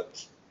bell,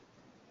 but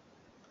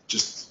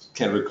just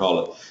can't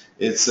recall it.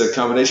 It's a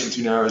combination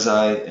between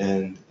RSI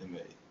and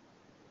MA.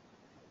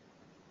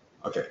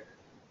 Okay.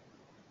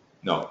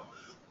 No.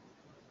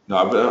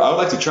 No, but I would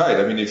like to try it.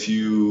 I mean, if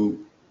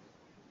you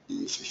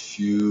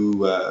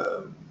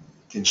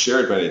can share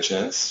it by any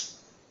chance,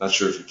 not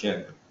sure if you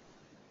can,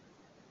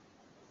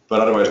 but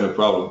otherwise no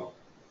problem.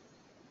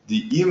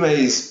 The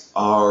EMAs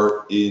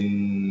are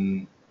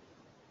in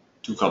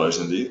two colors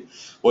indeed.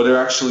 Well, they're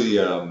actually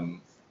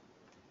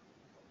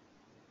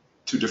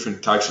two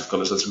different types of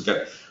colors. So we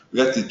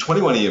got the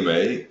 21 EMA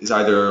is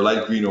either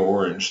light green or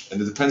orange, and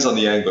it depends on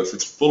the angle. If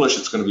it's bullish,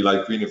 it's going to be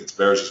light green. If it's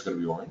bearish, it's going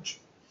to be orange.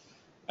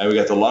 And we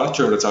got the long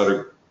term that's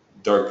either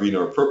dark green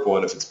or purple,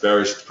 and if it's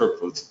bearish, it's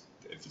purple.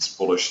 If it's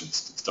bullish,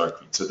 it's dark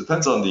green. So it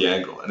depends on the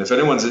angle. And if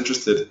anyone's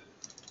interested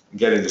in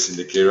getting this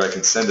indicator, I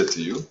can send it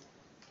to you.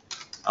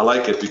 I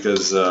like it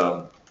because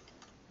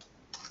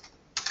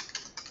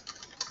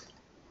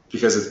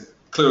it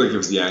clearly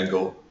gives the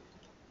angle,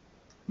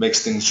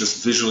 makes things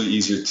just visually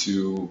easier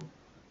to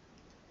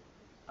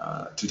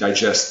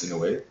digest in a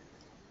way.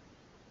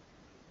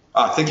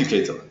 Thank you,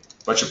 Caitlin.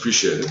 Much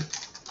appreciated.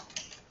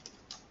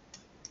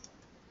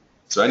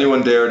 So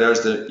anyone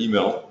there's the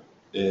email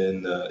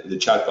in the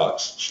chat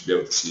box. You should be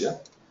able to see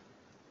it.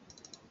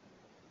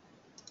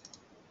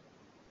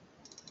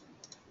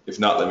 If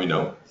not, let me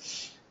know.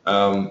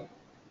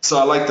 So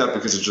I like that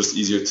because it's just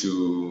easier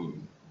to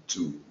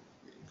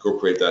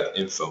incorporate that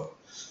info.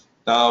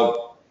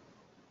 Now,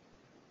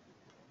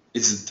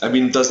 does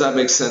that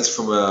make sense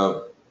from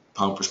a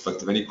pound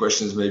perspective? Any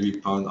questions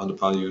maybe on the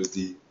pound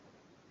USD?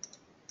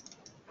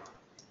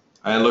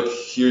 And look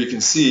here, you can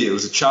see it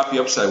was a choppy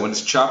upside. When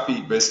it's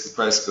choppy, basically the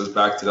price goes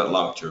back to that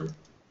long term.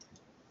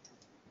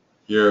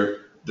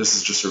 Here, this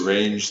is just a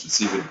range. This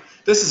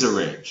is a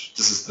range.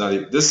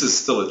 This is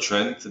still a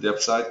trend to the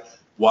upside.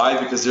 Why?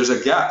 Because there's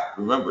a gap.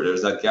 Remember,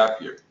 there's that gap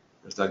here.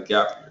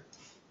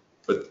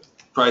 But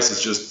price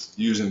is just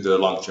using the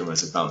long term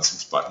as a bouncing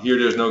spot. Here,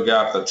 there's no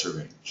gap. That's a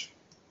range.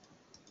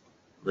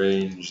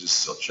 Range is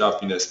still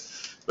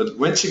choppiness. But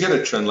once you get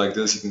a trend like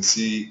this, you can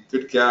see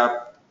good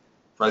gap.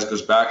 Price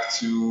goes back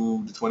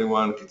to the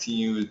 21,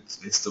 continues,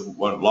 it's the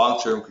one long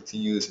term,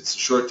 continues, it's the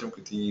short term,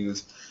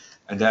 continues,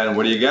 and then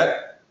what do you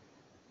get?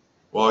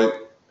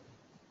 Well,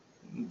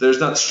 there's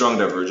not strong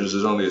divergence,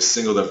 there's only a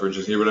single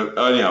divergence here, but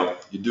anyhow,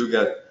 you do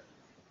get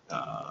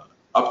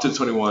up to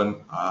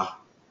 21.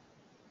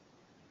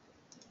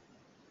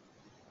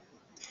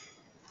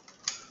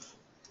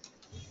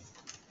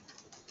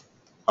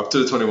 Up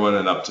to the 21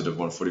 and up to the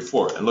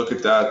 144, and look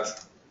at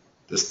that,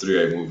 this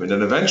 3A move, and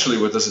then eventually,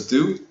 what does it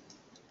do?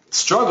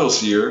 Struggles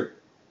here,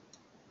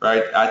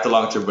 right, at the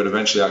long term, but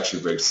eventually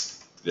actually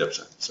breaks the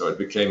upside. So it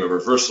became a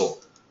reversal.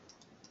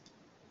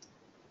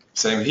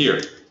 Same here,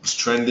 it was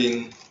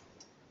trending,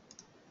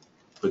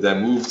 but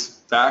then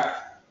moved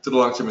back to the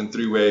long term in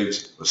 3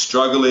 waves, was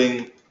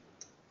struggling,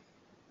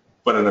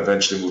 but then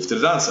eventually moved to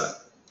the downside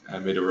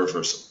and made a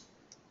reversal.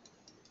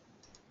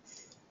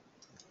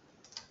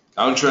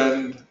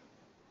 Downtrend,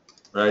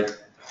 right,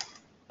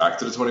 back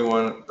to the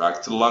 21,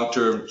 back to the long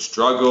term,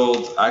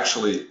 struggled,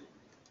 actually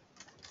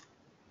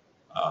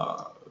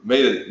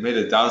made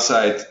a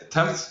downside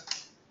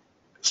attempt,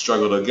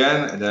 struggled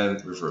again, and then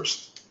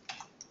reversed,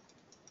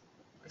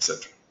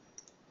 etc.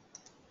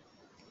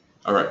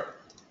 All right.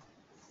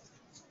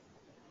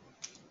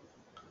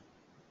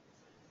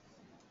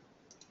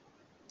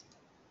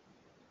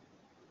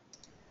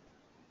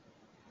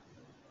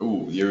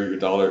 Ooh, euro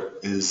dollar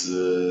is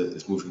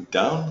moving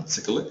down. Let's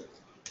take a look.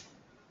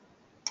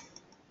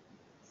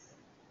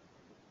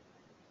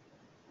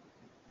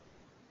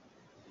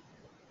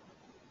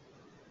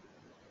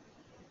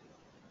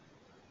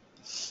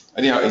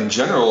 Anyhow, in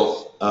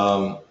general,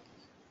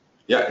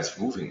 yeah, it's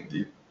moving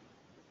indeed,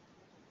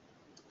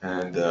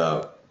 and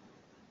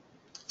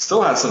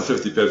still has some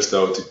 50 pips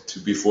though to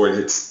before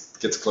it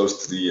gets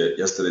close to the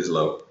yesterday's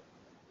low.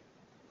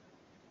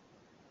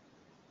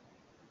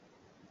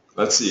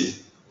 Let's see.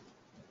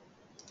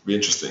 Be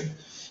interesting.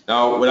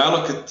 Now, when I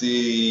look at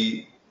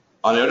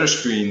on the other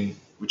screen,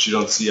 which you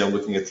don't see, I'm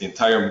looking at the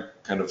entire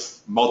kind of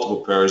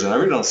multiple pairs, and I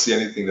really don't see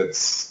anything that's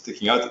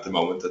sticking out at the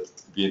moment that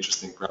could be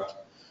interesting, perhaps.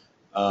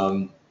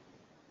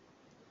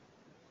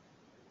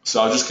 So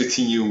I'll just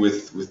continue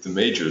with the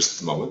majors at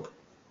the moment.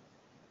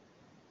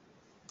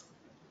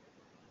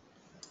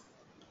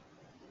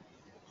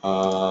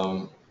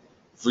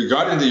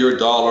 Regarding the euro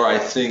dollar, I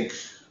think,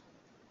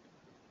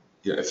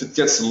 yeah, if it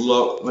gets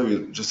low,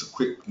 maybe just a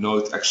quick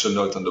note, extra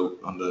note on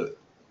the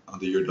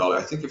euro dollar.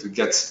 I think if it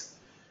gets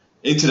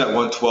into that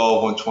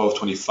 112,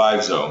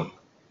 112.25 zone,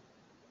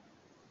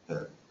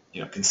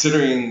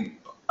 considering,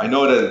 I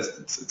know that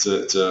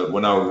it's a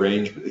 1 hour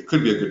range, but it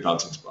could be a good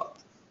bouncing spot.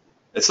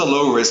 It's a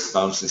low risk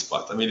bouncing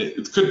spot. I mean,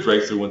 it could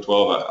break through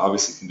 112.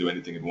 Obviously, it can do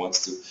anything it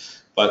wants to,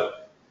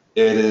 but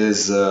It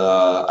is,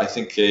 I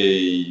think,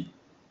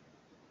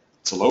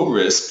 it's a low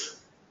risk,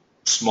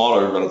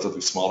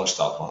 relatively smaller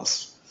stop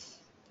loss.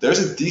 There's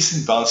a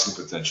decent bouncing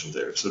potential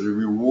there, so the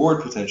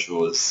reward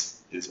potential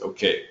is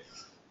okay.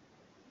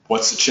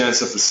 What's the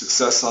chance of a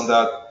success on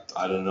that?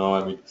 I don't know.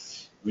 I mean,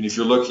 if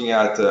you're looking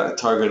at a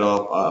target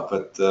up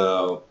at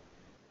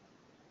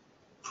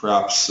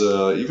perhaps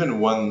even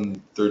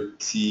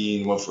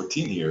 113,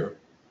 114 here,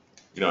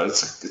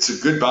 it's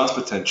a good bounce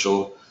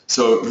potential.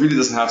 So it really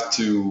doesn't have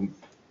to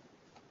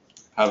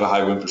have a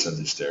high win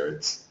percentage there.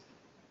 It's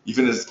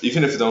even if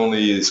it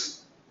only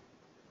is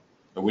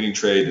a winning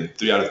trade in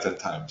 3 out of 10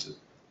 times, it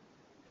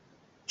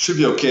should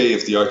be okay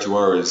if the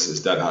R2R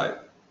is that high.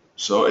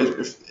 So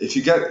if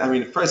you get, I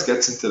mean, if price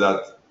gets into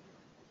that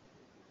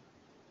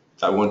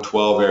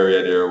 112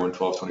 area there,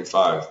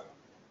 112.25,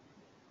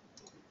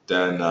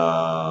 then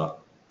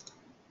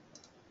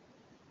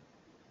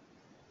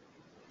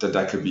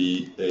that could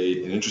be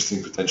an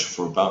interesting potential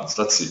for a bounce.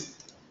 Let's see.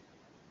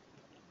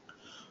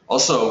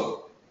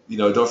 Also,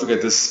 don't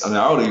forget this on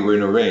hourly, we're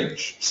in a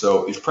range.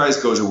 So if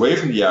price goes away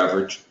from the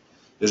average,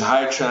 there's a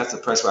higher chance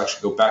that price will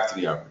actually go back to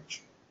the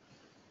average.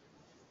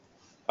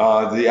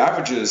 The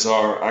averages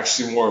are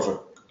actually more of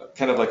a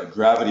kind of like a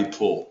gravity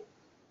pull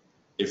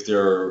if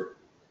they're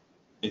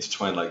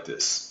intertwined like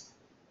this.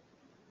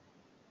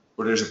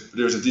 Or there's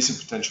a decent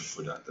potential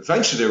for that.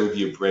 Eventually there will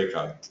be a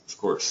breakout, of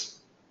course.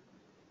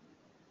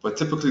 But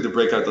typically the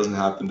breakout doesn't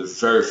happen the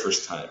very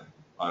first time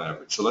on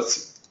average. So let's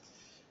see.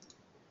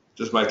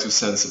 Just my 2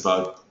 cents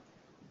about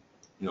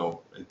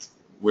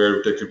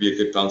where there could be a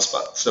good bounce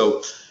spot.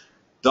 So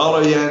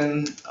dollar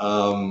yen,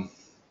 all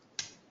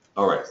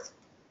right.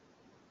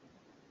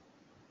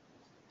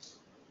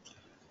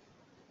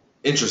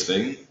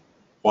 Interesting.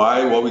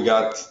 Why? Well, we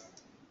got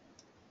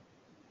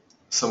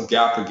some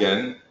gap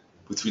again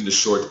between the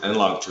short and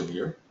long term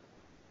here.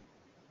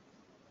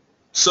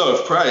 So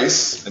if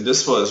price, and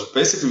this was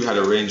basically we had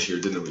a range here,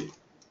 didn't we?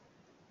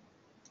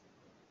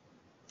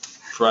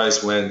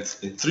 Price went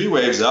in 3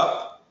 waves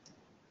up.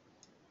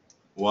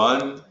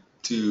 1,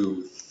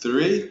 2,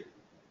 3.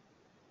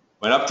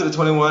 Went up to the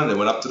 21, then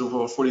went up to the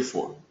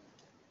 144.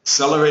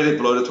 Accelerated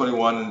below the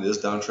 21 in this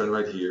downtrend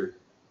right here.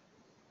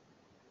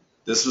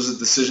 This was a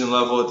decision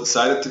level. It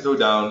decided to go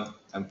down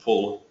and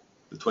pull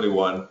the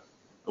 21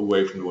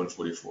 away from the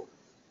 144.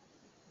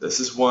 This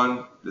is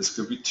 1. This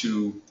could be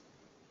 2.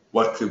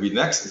 What could be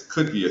next? It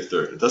could be a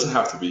 3rd. It doesn't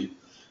have to be.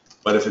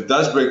 But if it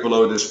does break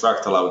below this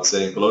fractal, I would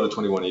say, below the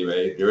 21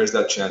 EMA, there is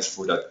that chance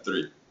for that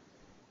 3.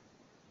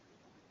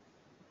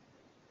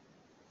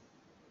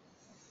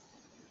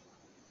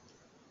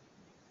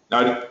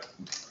 Now,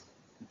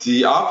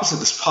 the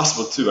opposite is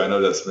possible too. I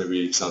know that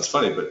maybe sounds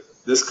funny, but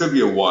this could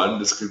be a 1,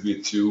 this could be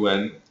a 2,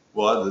 and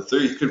well, the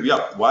 3 could be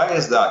up. Why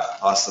is that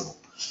possible?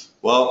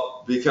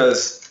 Well,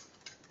 because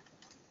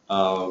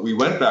we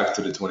went back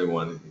to the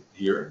 21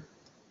 here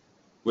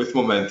with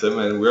momentum,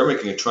 and we're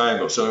making a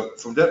triangle. So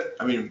from that,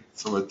 I mean,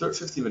 from a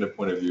 15-minute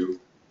point of view,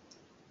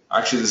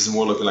 actually this is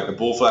more looking like a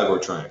bull flag or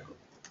a triangle.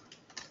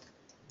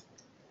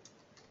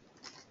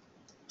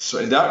 So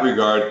in that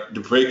regard,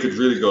 the break could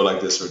really go like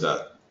this or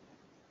that.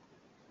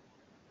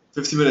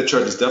 15-minute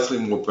chart is definitely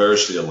more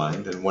bearishly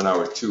aligned than 1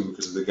 hour 2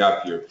 because of the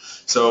gap here.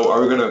 So are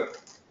we going to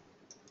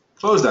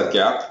close that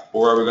gap,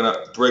 or are we going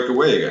to break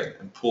away again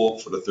and pull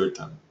for the 3rd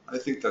time? I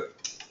think that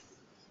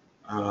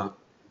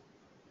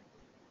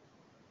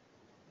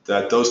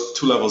those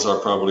 2 levels are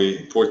probably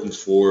important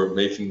for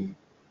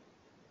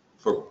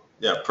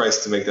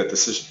price to make that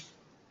decision.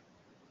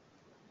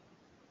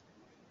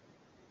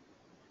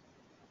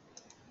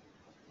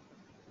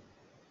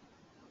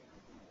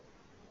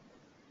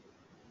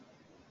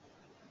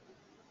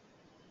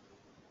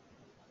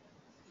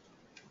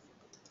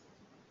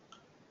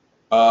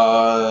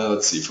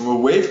 Let's see. From a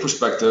wave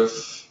perspective,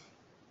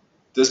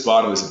 this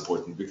bottom is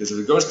important because if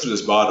it goes through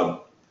this bottom,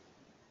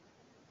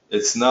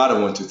 it's not a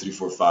 1, 2, 3,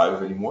 4,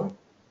 5 anymore.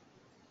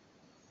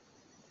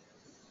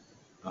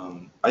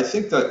 I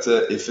think that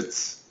if it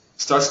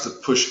starts to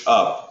push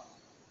up,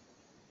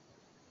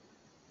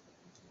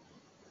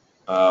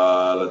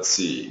 let's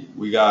see,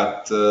 we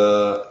got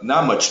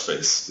not much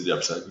space to the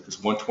upside because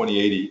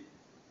 120.80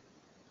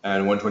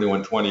 and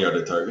 120.120 are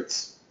the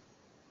targets.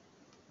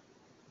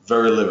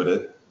 Very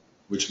limited,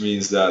 which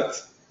means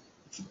that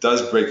if it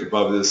does break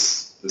above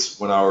this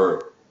 1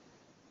 hour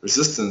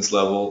resistance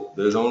level,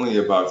 there's only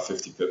about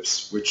 50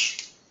 pips,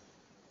 which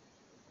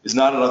is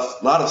not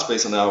enough, lot of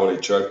space on the hourly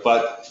chart,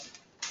 but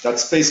that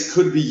space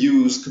could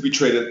be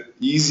traded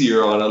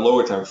easier on a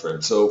lower time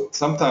frame. So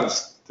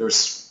sometimes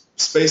there's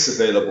space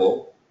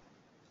available.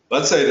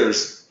 Let's say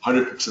there's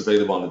 100 pips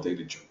available on the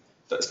daily chart.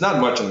 That's not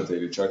much on the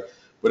daily chart,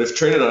 but if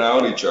traded on an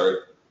hourly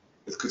chart,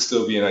 it could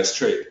still be a nice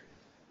trade.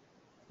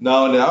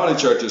 Now on the hourly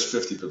chart, there's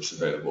 50 pips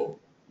available,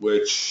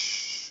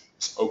 which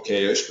is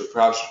okay-ish, but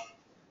perhaps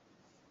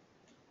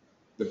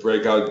the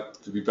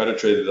breakout could be better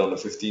traded on a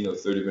 15 or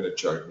 30-minute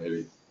chart,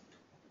 maybe,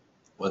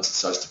 once it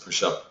starts to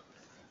push up.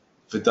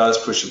 If it does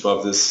push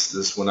above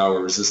this 1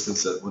 hour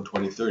resistance at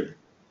 120.30.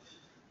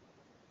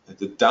 At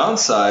the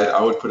downside,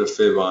 I would put a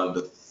fib on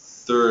the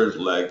third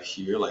leg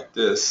here like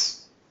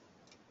this,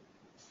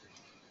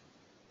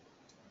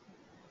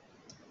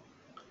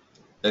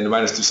 and the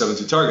minus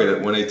 272 target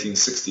at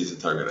 118.60 is a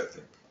target, I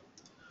think.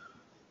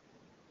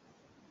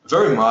 A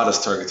very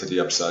modest target to the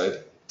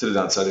upside, to the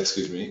downside,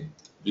 excuse me,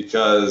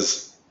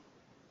 because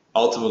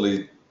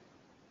ultimately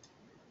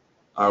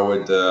I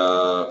would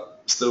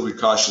still be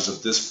cautious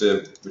of this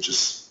fib, which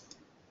is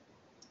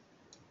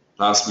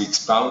last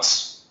week's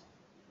bounce.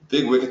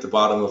 Big wick at the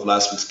bottom of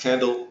last week's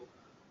candle.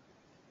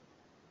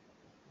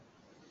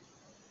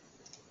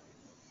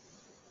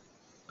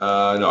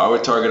 No, I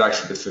would target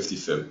actually the 50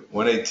 fib,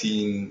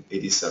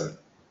 118.87.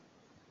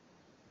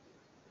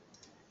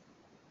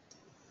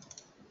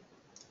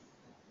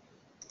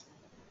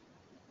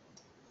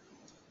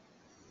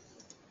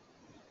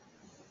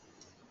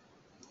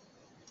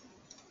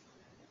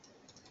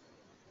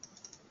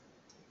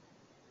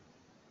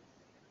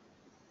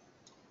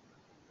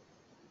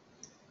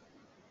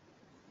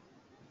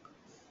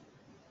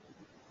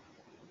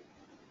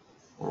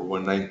 Or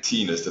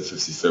 119 is the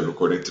 50 fib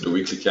according to the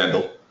weekly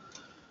candle.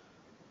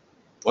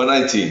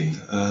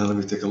 119, let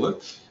me take a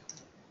look.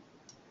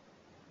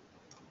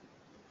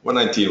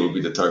 119 will be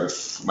the target,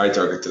 my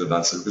target to the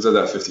downside because of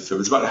that 50 fib.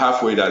 It's about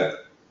halfway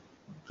that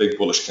big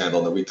bullish candle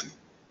on the weekly.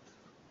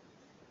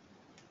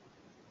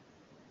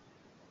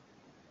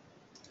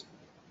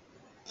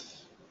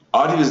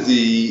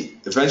 Obviously,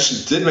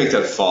 eventually did make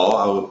that fall.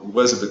 I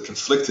was a bit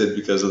conflicted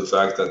because of the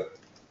fact that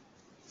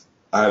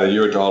I had a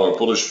euro-dollar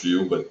bullish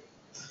view, but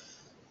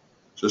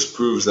just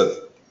proves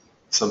that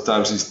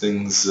sometimes these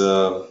things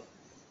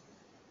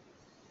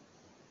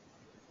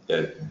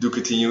do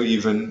continue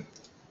even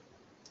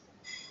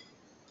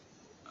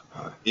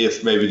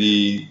if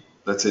maybe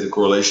let's say the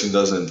correlation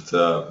doesn't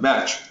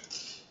match.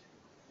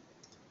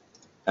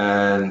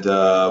 And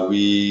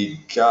we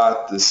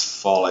got this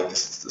fall, I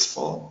guess it's this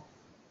fall.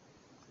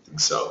 I think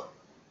so.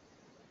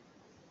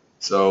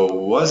 So it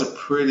was a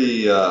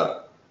pretty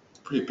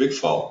big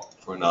fall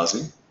for an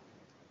Aussie.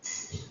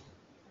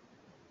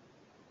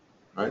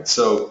 Right,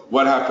 so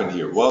what happened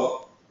here?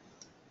 Well,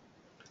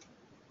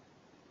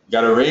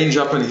 got a range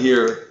up in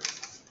here,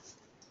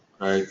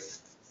 right?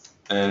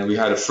 And we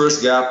had a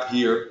first gap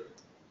here.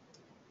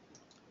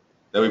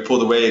 Then we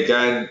pulled away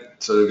again,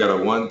 so we got a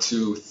 1,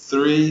 2,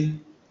 3.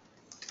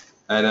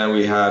 And then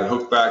we had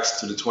hookbacks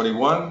to the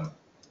 21,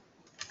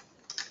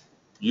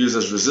 used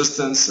as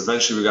resistance.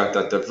 Eventually we got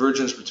that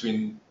divergence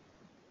between,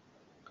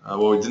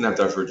 well, we didn't have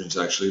divergence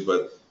actually,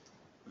 but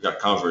we got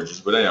convergence.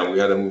 But anyhow, we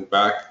had to move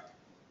back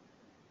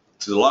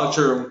to the long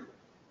term,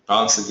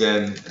 bounce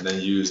again, and then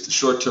use the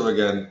short term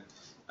again.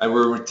 And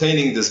we're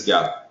retaining this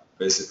gap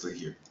basically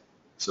here.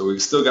 So we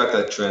still got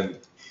that trend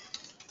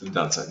to the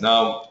downside.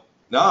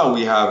 Now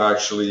we have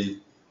actually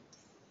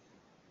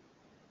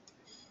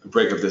a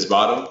break of this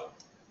bottom,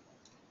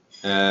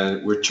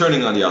 and we're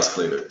turning on the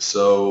oscillator.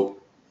 So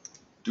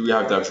do we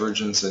have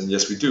divergence? And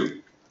yes, we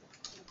do.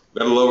 We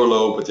got a lower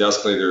low, but the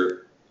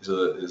oscillator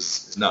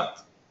is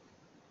not.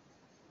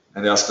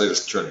 And the oscillator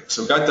is turning.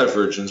 So we got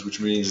divergence, which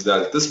means that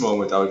at this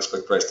moment, I would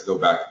expect price to go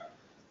back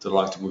to the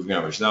long-term moving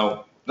average.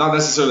 Now, not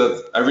necessarily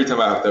that every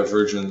time I have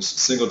divergence,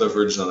 single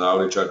divergence on the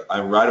hourly chart,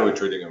 I'm right away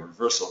trading a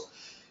reversal.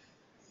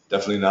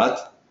 Definitely not.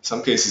 In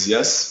some cases,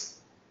 yes.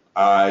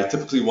 I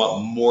typically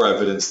want more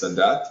evidence than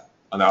that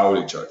on the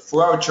hourly chart.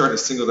 4-hour chart, a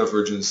single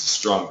divergence is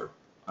stronger.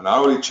 On the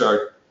hourly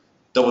chart,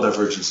 double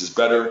divergence is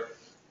better.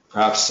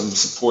 Perhaps some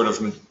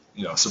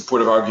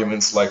supportive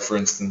arguments, like for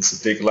instance,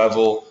 a big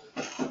level,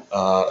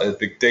 a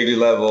big daily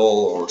level,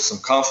 or some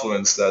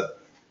confluence that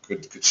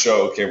could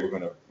show, okay, we're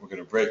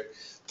gonna break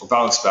or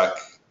bounce back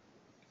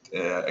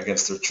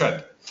against their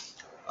trend.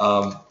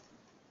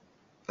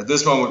 At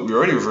this moment, we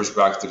already reversed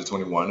back to the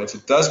 21. If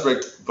it does break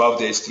above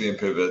the H3 and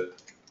pivot,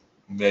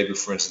 maybe,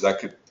 for instance, that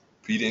could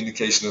be the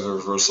indication of a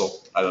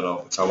reversal. I don't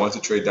know. So I want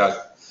to trade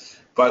that.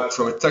 But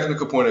from a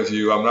technical point of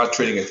view, I'm not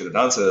trading it to the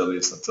downside at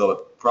least until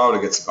it probably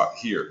gets about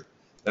here.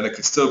 Then it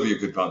could still be a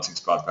good bouncing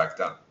spot back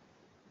down.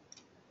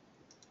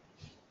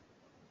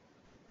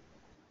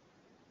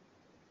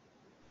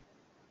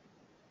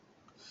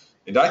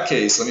 In that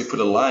case, let me put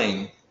a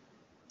line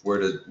where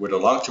the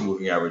long-term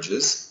moving average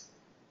is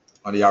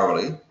on the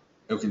hourly.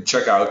 And we can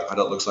check out how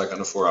that looks like on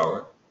the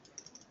 4-hour.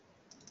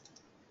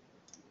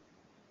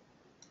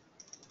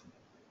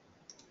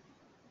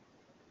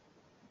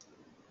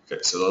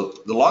 Okay, so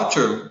the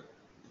long-term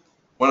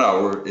 1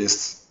 hour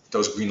is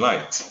those green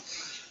lines.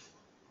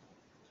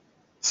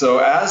 So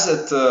as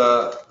it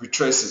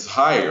retraces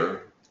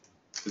higher,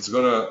 it's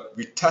going to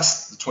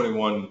retest the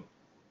 21 on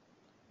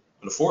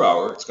the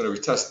 4-hour. It's going to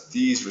retest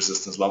these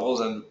resistance levels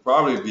and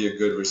probably be a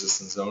good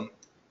resistance zone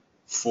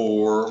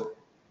for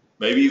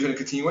maybe even a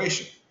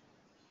continuation.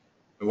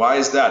 And why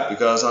is that?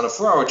 Because on a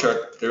 4-hour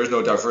chart, there is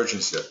no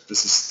divergence yet.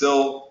 This is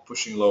still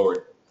pushing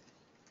lower.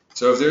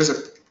 So if there's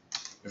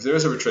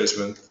a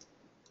retracement,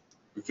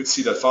 we could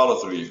see that follow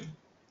through even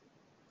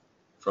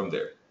from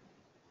there.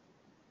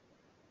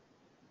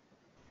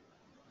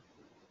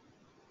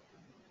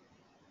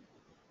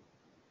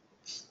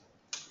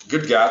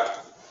 Good gap,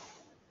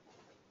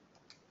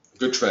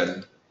 good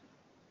trend,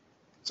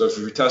 So if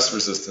you retest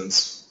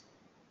resistance,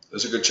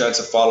 there's a good chance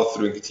of follow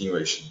through and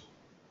continuation.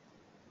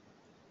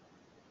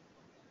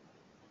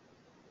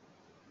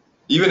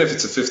 Even if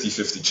it's a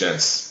 50-50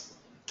 chance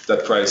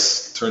that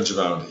price turns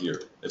around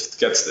here, if it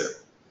gets there.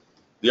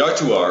 The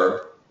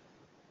R2R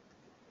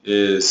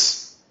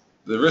is,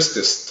 the risk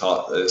is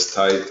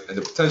tight, and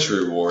the potential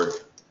reward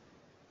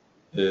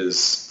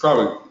is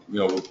probably,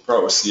 we'll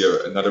probably see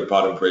another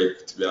bottom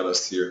break, to be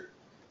honest, here.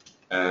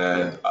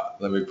 And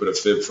let me put a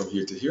fib from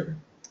here to here.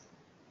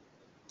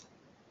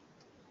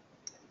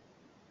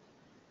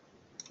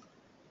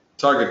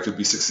 Target could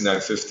be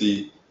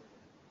 69.50.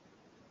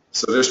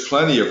 So there's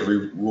plenty of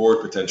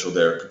reward potential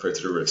there compared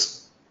to the risk.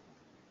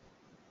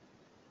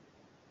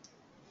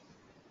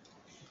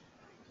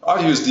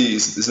 RUSD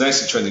is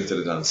nicely trending to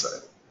the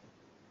downside.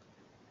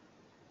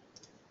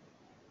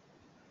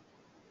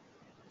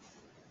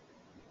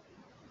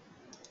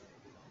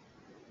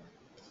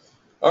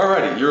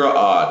 Alrighty, Euro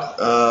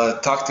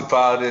odd. Talked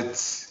about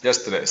it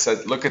yesterday.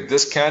 Said, look at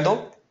this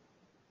candle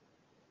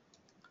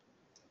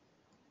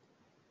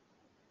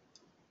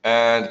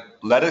and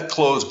let it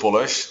close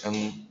bullish,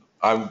 and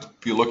I'd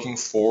be looking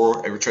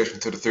for a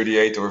retracement to the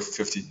 38 or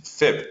 50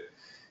 fib.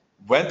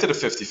 Went to the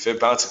 50 fib,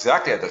 bounced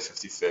exactly at the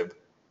 50 fib,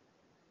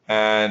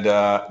 and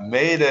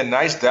made a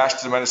nice dash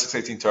to the minus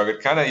 618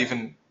 target. Kind of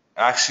even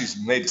actually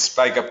made a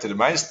spike up to the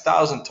minus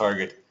 1000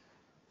 target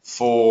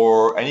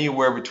for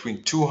anywhere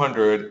between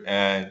 200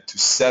 and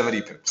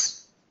 270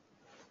 pips.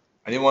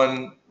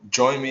 Anyone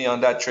join me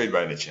on that trade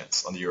by any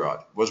chance on the Euro?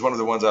 It was one of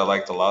the ones I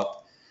liked a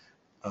lot,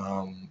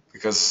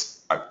 because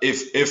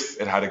if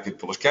it had a good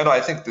bullish candle,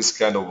 I think this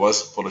candle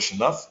was bullish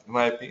enough in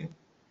my opinion.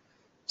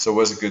 So it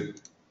was a good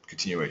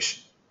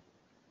continuation.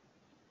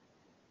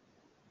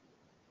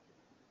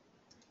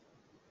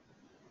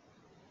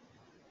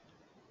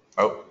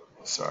 Oh,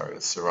 sorry,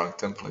 it's the wrong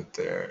template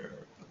there.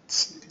 Let's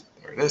see,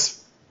 there it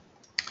is.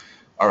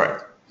 All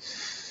right.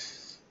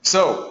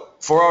 So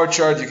for our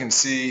chart, you can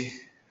see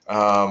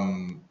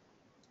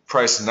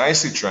price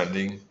nicely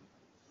trending,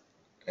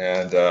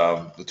 and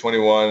the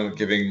 21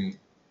 giving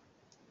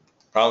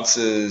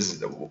bounces,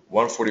 the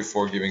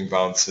 144 giving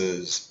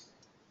bounces,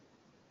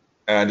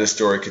 and the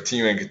story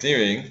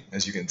continuing,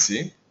 as you can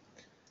see.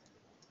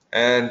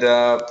 And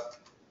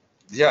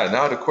yeah,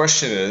 now the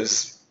question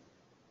is,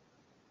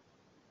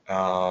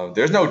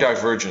 there's no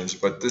divergence,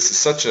 but this is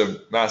such a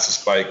massive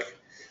spike.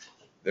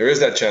 There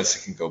is that chance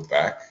it can go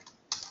back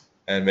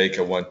and make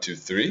a 1, 2,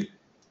 3.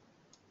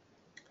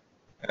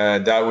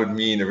 And that would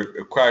mean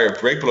require a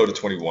break below the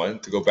 21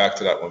 to go back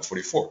to that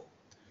 144.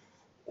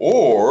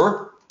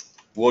 Or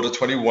will the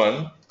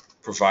 21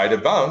 provide a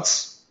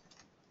bounce,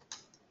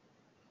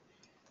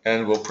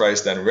 and will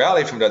price then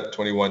rally from that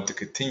 21 to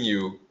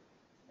continue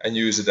and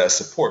use it as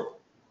support?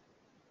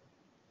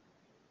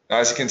 Now,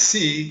 as you can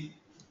see,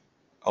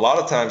 a lot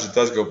of times it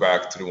does go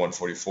back to the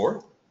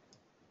 144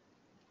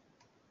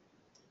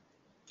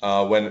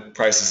 when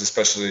prices,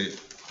 especially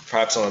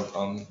perhaps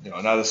on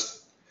not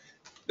as,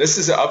 this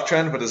is an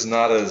uptrend, but it's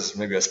not as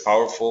maybe as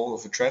powerful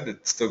of a trend.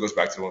 It still goes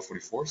back to the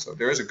 144, so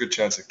there is a good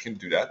chance it can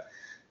do that.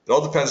 It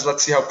all depends.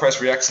 Let's see how price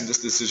reacts in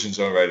this decision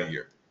zone right in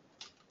here.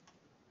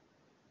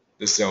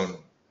 This zone,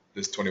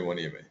 this 21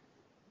 EMA.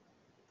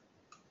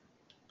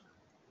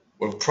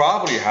 What will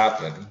probably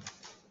happen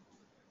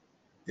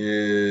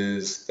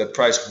is that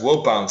price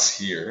will bounce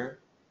here,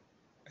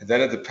 and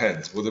then it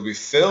depends. Will there be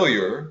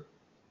failure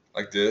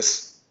like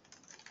this,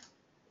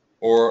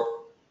 or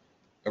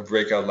a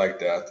breakout like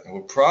that? And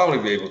we'll probably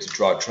be able to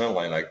draw a trend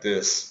line like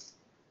this.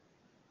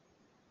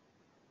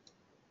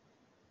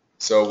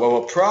 So what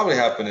will probably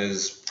happen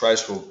is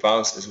price will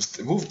bounce,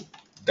 it will move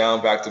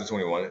down back to the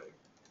 21.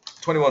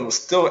 21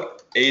 was still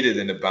aided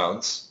in the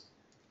bounce.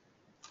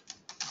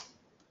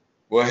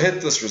 We'll hit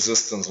this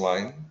resistance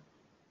line,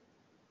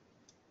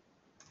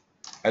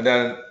 and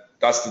then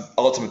that's the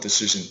ultimate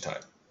decision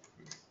time,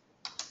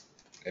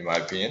 in my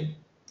opinion.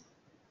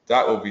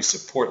 That will be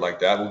support like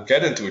that. We'll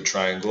get into a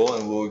triangle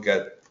and we'll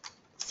get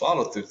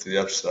follow through to the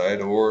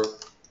upside, or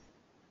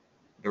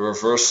the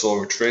reversal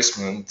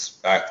retracement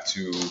back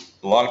to the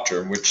long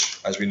term, which,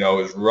 as we know,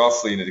 is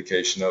roughly an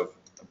indication of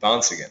a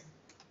bounce again.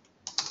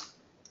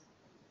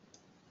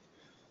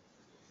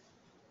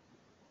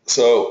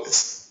 So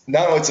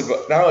now it's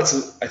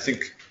I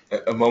think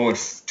a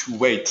moment to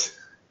wait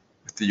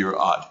with the Euro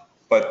odd.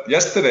 But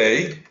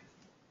yesterday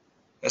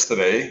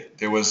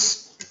there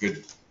was a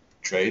good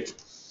trade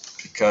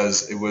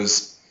because it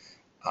was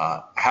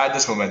had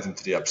this momentum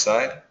to the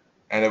upside,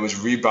 and it was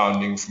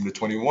rebounding from the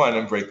 21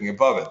 and breaking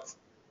above it,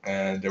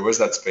 and there was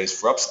that space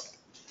for upside.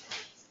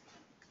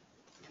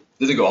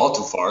 Didn't go all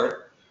too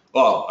far.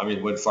 Well, I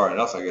mean, went far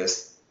enough, I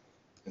guess,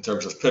 in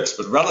terms of pips,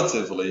 but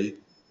relatively,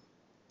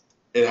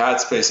 it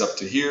had space up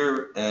to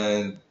here,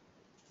 and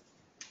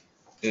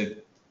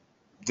it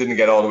didn't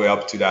get all the way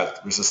up to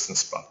that resistance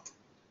spot.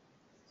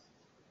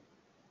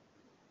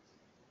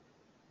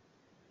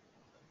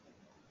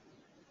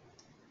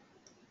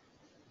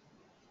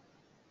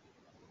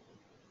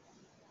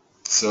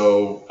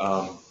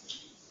 So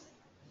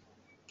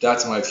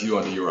that's my view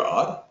on the Euro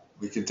odd.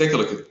 we can take a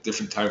look at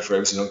different time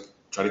frames,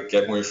 try to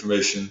get more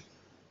information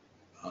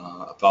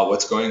about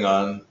what's going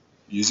on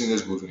using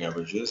those moving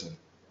averages. And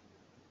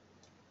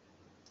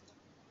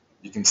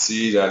you can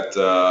see that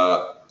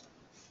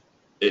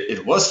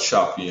it was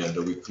choppy on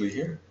the weekly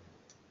here,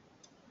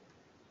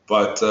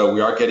 but we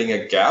are getting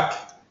a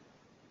gap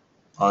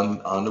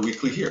on the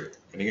weekly here,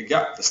 getting a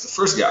gap. That's the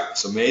first gap.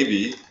 So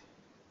maybe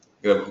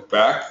we're gonna look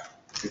back,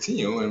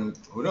 continue, and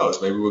who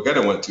knows? Maybe we'll get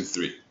a 1, 2,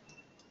 3.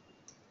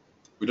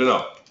 We don't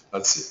know.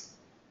 Let's see.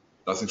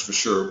 Nothing's for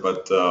sure,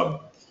 but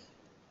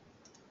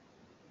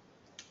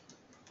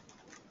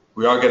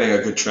we are getting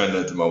a good trend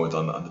at the moment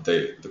on the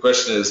daily. The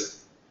question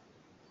is,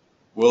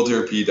 will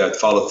there be that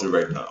follow through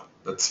right now?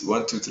 Let's see.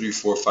 1, 2, 3,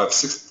 4, 5,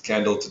 6th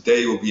candle.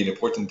 Today will be an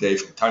important day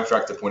from a time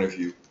factor point of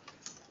view.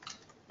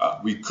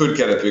 We could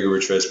get a bigger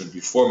retracement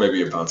before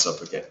maybe a bounce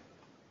up again.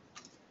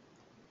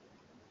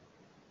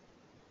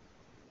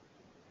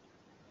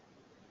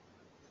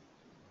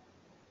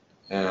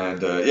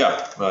 And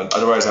yeah,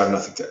 otherwise I have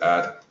nothing to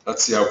add.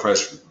 Let's see how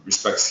price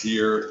respects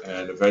here,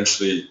 and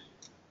eventually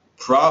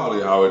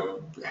probably how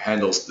it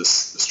handles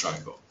this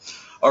triangle.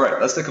 All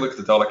right, let's take a look at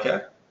the dollar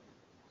CAD.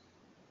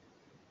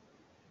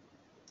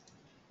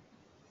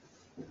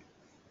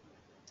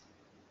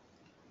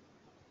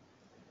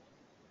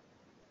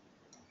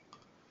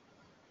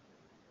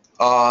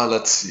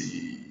 Let's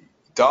see,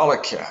 dollar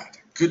CAD,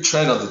 good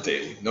trend on the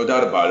daily, no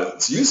doubt about it.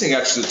 It's using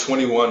actually the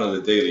 21 on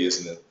the daily,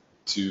 isn't it,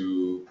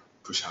 to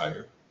push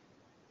higher.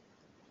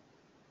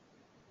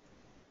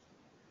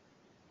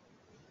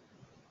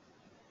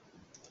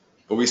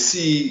 But we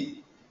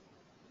see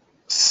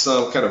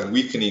some kind of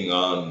weakening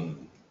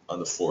on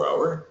the 4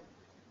 hour.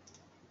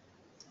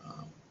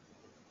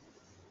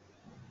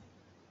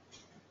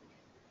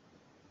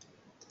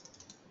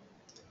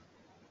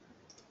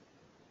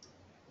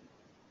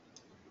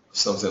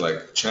 Something like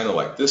a channel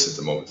like this at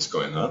the moment is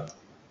going on.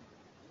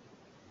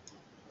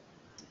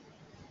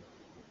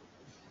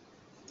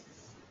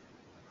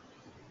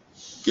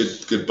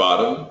 Good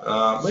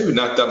bottom. Maybe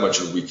not that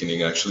much of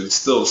weakening actually. It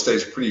still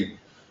stays pretty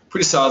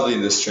solidly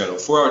in this channel.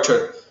 4 hour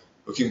chart,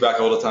 looking back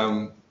all the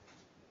time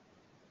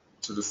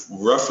to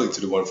roughly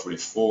to the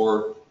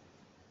 144.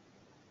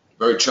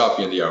 Very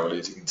choppy in the hourly,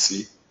 as you can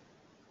see.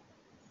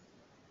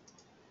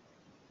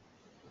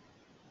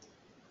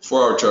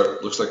 4 hour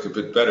chart looks like a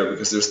bit better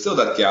because there's still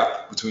that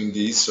gap between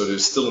these, so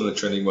there's still in the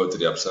trending mode to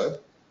the upside.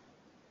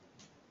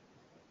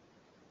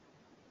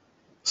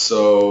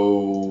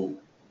 So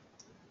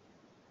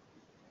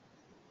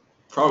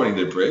probably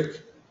need a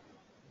break.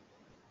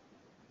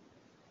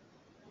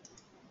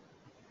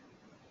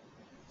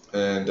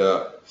 And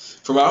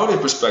from an hourly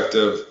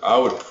perspective, I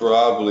would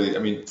probably, I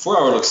mean, 4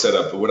 hour looks set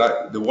up,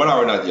 but the 1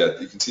 hour not yet.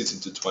 You can see it's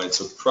intertwined.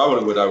 So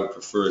probably what I would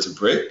prefer is a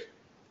break,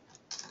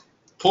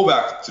 pull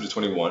back to the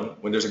 21.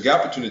 When there's a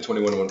gap between the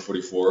 21 and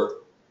 144,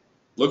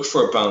 look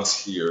for a bounce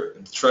here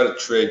and try to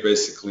trade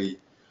basically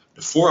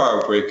the 4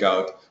 hour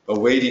breakout by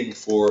waiting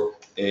for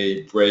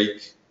a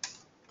break,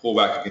 pull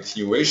back, and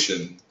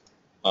continuation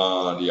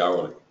on the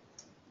hourly.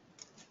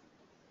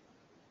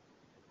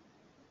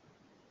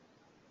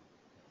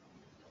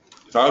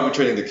 If I would be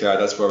trading the CAD,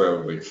 that's where I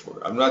would wait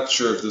for. I'm not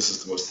sure if this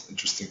is the most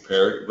interesting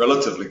pair,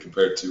 relatively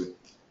compared to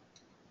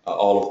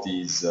all of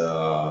these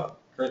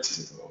currencies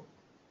at the moment.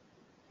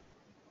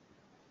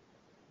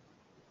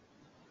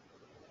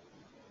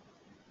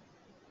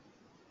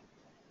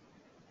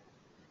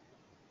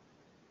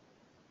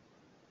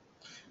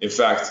 In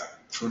fact,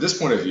 from this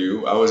point of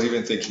view, I was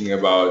even thinking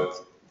about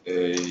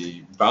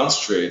a bounce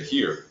trade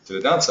here to the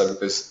downside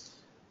because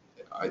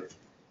I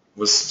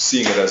was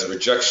seeing it as a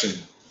rejection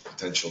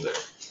potential there.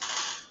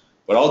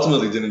 But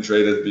ultimately didn't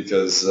trade it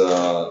because,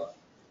 well,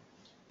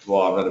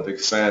 I'm not a big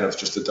fan of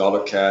just the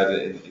dollar CAD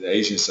in the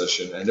Asian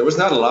session. And there was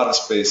not a lot of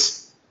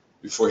space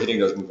before hitting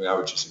those moving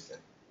averages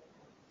again.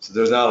 So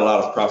there's not a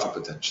lot of profit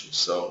potential.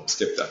 So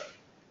skip that.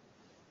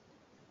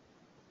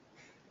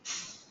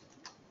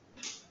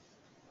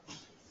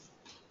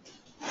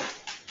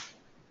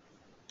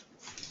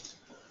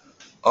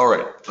 All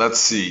right, let's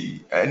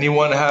see.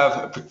 Anyone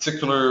have a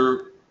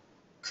particular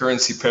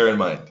currency pair in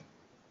mind?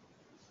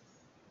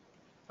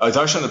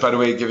 Darshan, by the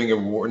way, giving a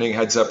warning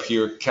heads up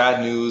here.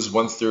 CAD news,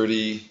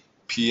 1:30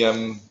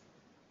 p.m.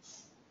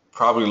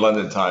 probably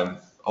London time.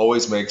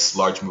 Always makes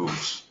large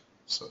moves,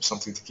 so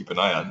something to keep an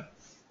eye on.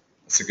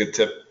 That's a good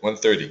tip.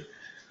 1:30.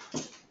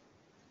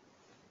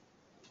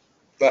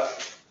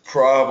 That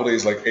probably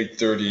is like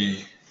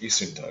 8:30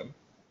 Eastern time.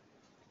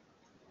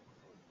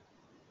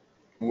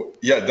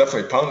 Yeah,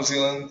 definitely. Pound New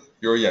Zealand,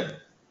 Euro Yen.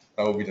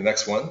 That will be the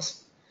next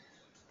ones.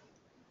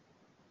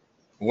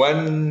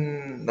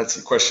 When, let's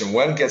see, question,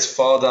 when gets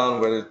fall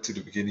down whether to the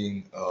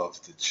beginning of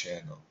the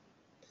channel?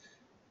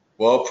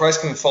 Well, price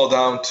can fall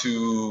down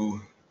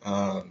to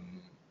the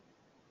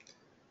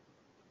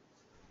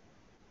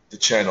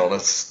channel.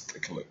 Let's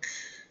take a look.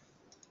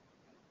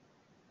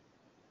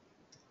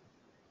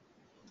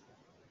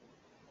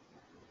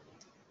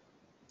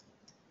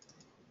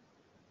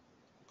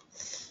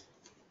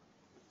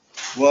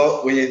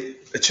 Well, when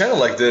a channel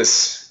like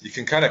this, you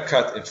can kind of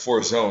cut in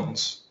 4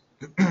 zones.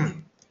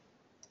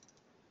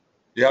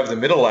 you have the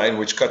middle line,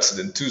 which cuts it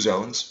in two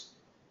zones.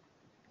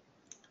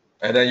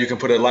 And then you can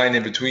put a line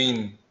in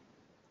between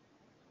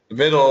the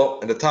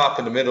middle and the top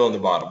and the middle and the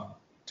bottom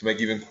to make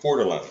even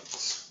quarter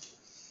lines.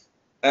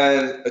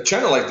 And a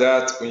channel like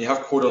that, when you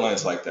have quarter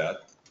lines like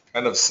that,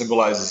 kind of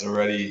symbolizes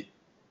already,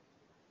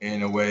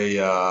 in a way,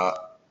 the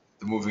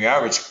moving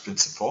average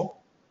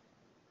principle.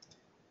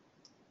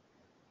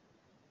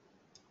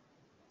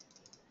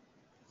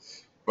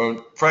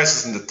 When price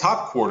is in the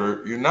top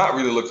quarter, you're not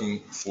really looking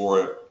for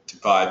it to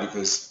buy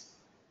because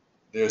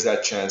there's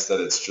that chance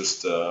that it's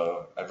just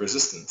at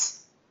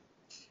resistance.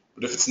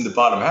 But if it's in the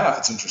bottom half,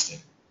 it's interesting,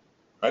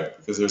 right?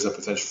 Because there's a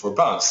potential for a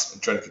bounce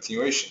and trend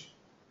continuation.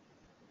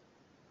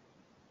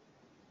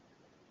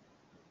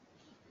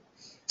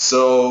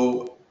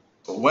 So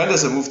when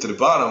does it move to the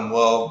bottom?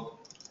 Well,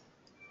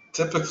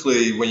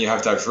 typically when you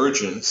have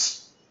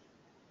divergence,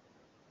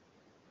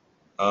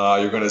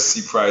 you're going to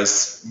see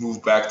price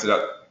move back to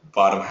that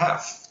bottom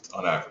half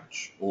on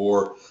average.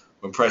 Or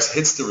when price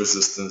hits the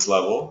resistance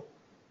level,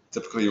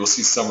 typically you'll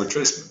see some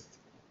retracement.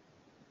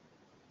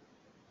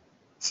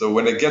 So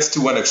when it gets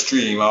to one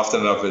extreme,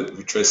 often enough it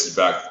retraces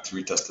back to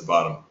retest the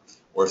bottom,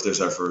 or if there's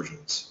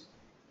divergence.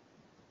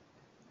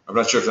 I'm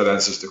not sure if that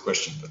answers the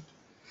question, but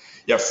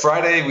yeah,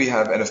 Friday we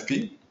have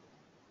NFP.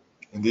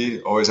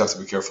 Indeed, always have to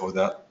be careful with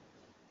that.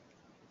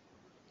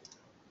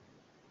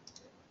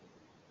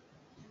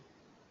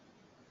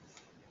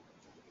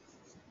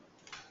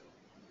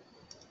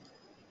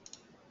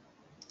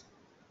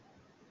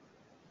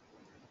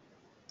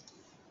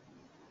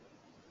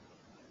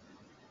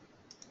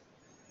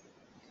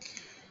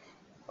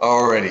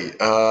 Alrighty,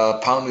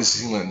 Pound New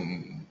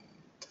Zealand,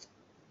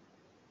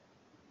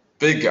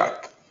 big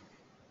gap.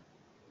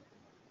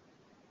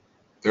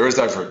 There is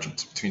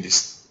divergence between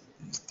these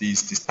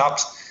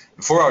tops.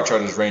 The 4-hour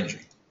chart is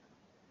ranging,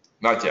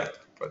 not yet,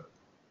 but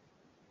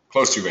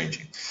close to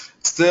ranging.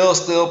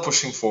 Still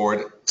pushing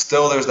forward.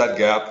 Still there's that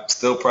gap.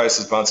 Still price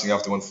is bouncing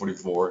off the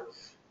 144.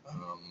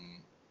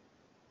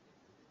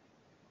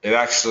 It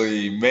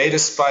actually made a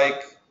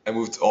spike and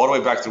moved all the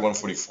way back to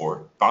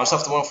 144. Bounced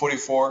off the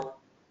 144.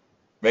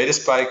 Made a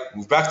spike,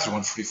 moved back to the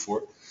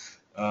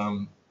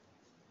 144.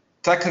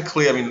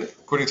 Technically, I mean,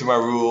 according to my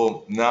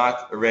rule,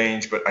 not a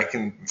range, but I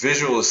can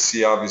visually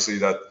see, obviously,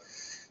 that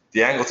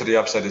the angle to the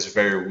upside is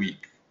very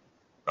weak,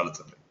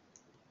 relatively.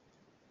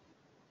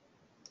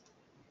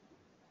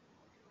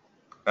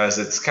 As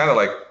it's kind of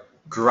like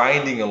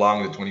grinding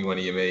along the 21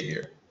 EMA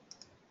here.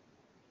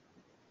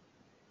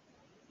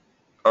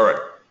 All right.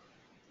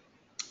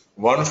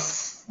 One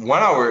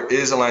hour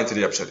is aligned to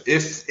the upside.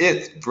 If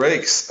it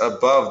breaks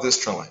above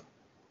this trend line,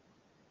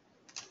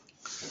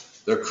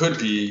 there could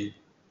be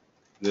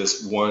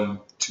this 1,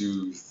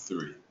 2,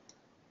 3,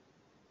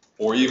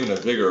 or even a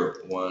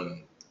bigger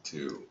 1,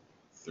 2,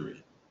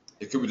 3.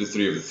 It could be the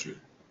 3 of the 3.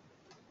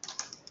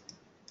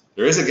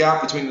 There is a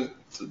gap between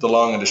the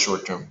long and the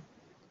short term.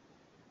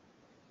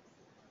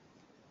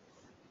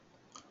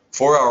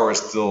 4-hour is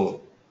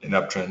still an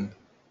uptrend.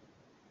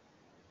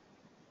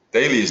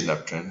 Daily is an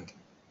uptrend.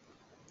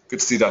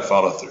 Could see that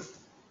follow through.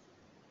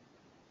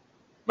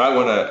 Might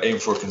want to aim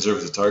for a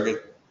conservative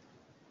target,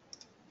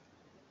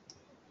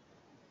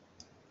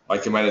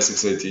 like a minus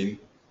 618,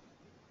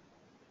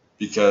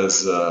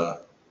 because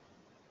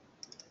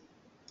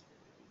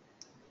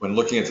when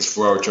looking at this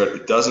 4-hour chart,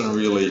 it doesn't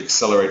really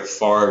accelerate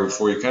far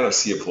before you kind of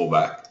see a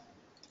pullback.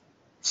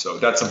 So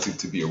that's something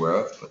to be aware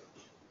of. But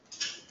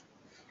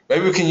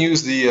maybe we can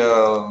use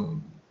the,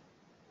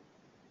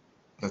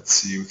 let's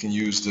see, we can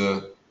use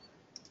the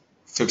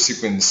Fib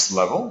sequence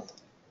level.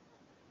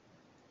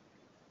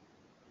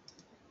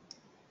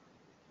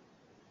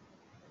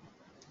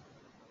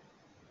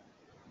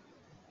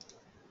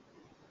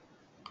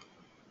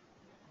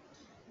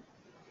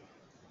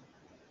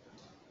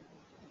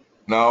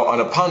 Now on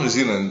a pound New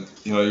Zealand,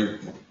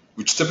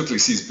 which typically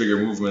sees bigger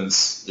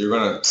movements, you're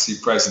going to see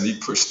price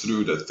indeed push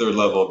through the third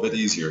level a bit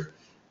easier.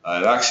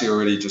 It actually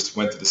already just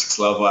went to the 6th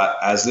level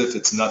as if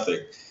it's nothing.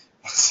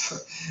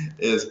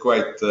 It's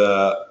quite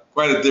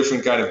a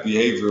different kind of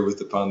behavior with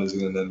the pound New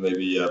Zealand than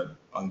maybe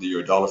on the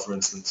euro dollar, for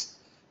instance,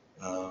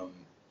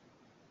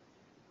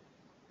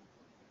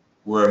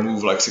 where a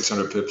move like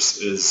 600 pips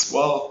is,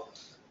 well,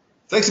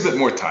 takes a bit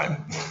more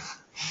time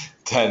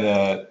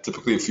than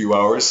typically a few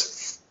hours.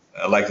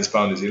 Like this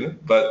pound New Zealand,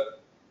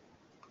 but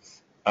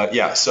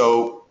yeah,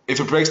 so if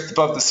it breaks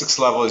above the 6th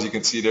level, as you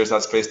can see, there's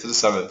that space to the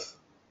 7th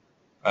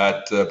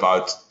at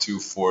about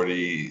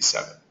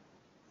 247.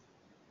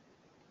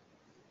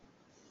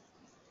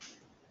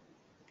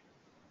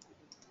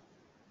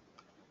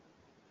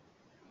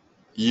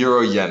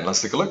 Euro yen,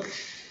 let's take a look.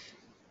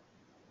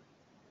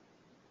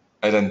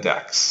 And then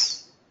DAX.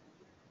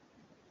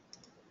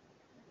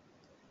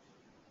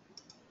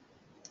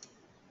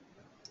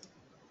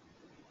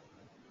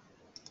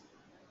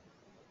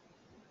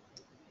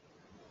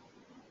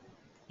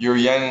 Euro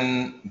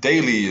yen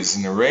daily is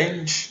in a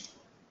range.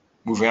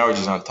 Moving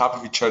averages on top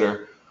of each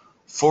other.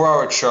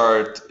 4-hour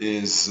chart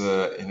is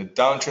in a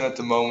downtrend at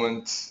the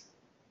moment.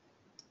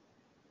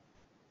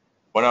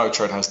 1-hour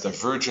chart has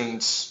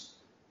divergence.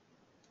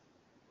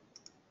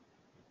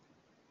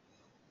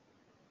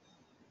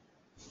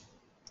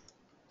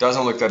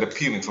 doesn't look that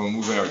appealing from a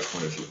moving average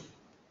point of view.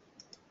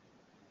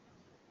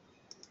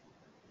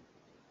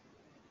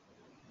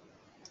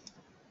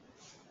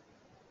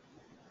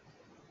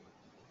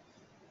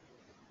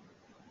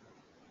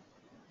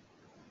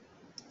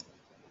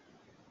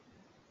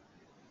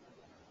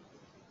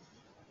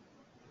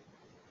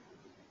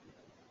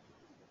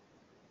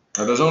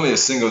 Now, there's only a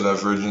single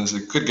divergence.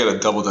 It could get a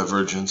double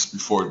divergence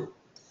before it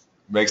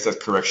makes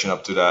that correction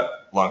up to that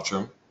long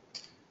term.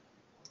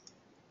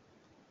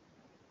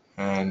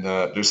 And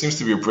there seems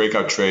to be a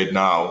breakout trade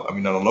now. I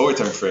mean, on a lower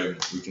time frame,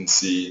 we can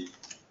see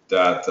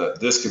that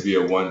this could be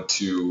a 1,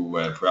 2,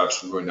 and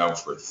perhaps we're going down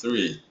for a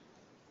 3.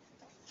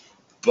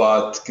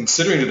 But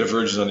considering the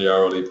divergence on the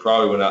hourly,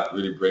 probably will not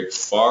really break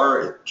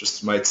far. It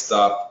just might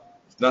stop.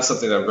 It's not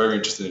something that I'm very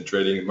interested in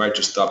trading. It might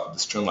just stop at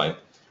this trend line,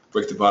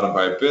 break the bottom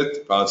by a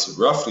bit, bounce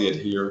roughly at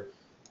here,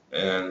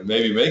 and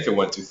maybe make a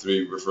 1, 2,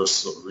 3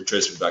 reversal,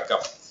 retracement back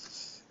up.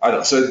 I don't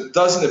know. So it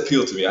doesn't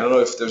appeal to me. I don't know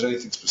if there's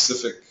anything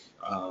specific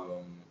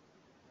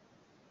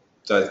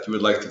that you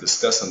would like to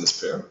discuss on this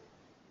pair.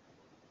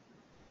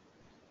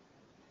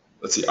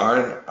 Let's see.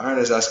 Iron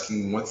is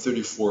asking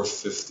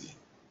 134.50.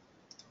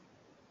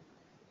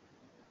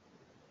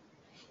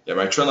 Yeah,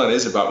 my trend line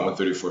is about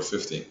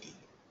 134.50.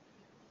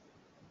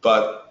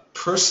 But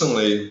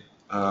personally,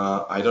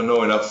 I don't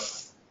know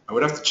enough. I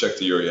would have to check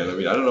the euro yen. I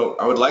mean, I don't know.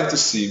 I would like to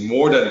see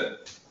more than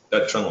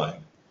that trend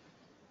line.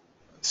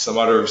 Some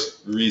other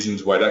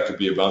reasons why that could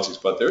be a bouncing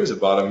spot. There is a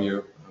bottom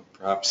here,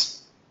 perhaps.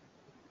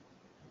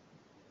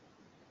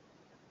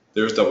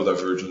 There's double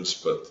divergence,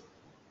 but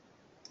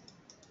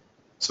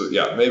so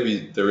yeah,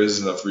 maybe there is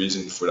enough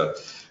reason for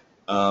that.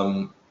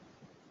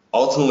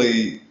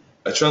 Ultimately,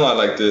 a trend line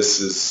like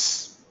this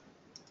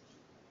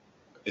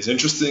is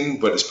interesting,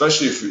 but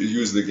especially if you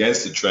use it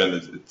against the trend,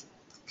 it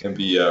can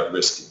be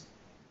risky,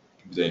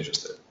 it can be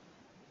dangerous there.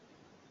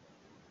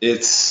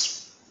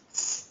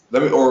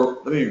 Let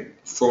me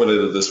formulate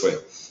it this way.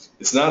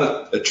 It's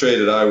not a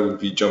trade that I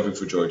would be jumping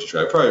for joy to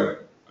try.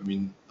 I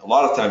mean, a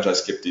lot of times I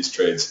skip these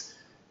trades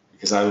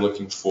because I'm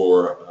looking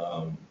for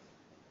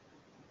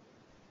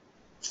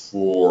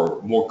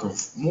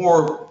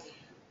more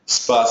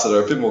spots that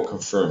are a bit more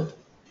confirmed,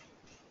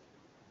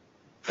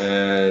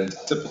 and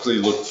typically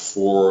look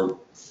for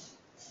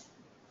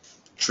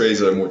trades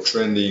that are more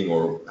trending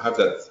or have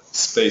that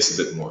space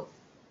a bit more.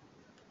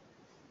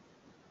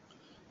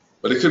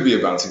 But it could be a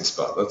bouncing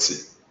spot. Let's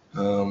see.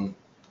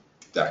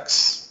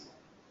 DAX.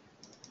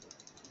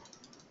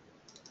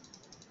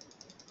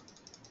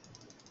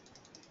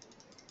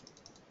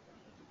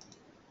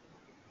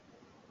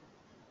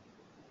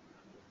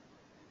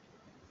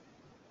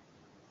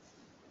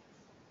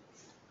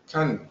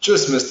 Kind of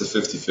just missed the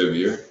 50 fib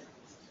here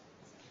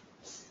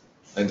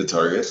and the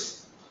target.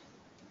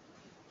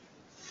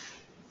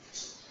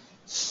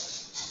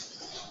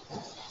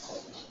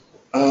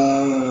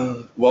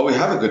 Well, we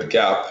have a good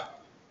gap,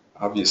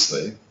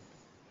 obviously.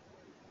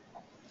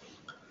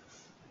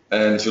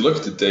 And if you look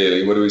at the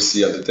daily, what do we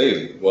see on the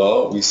daily?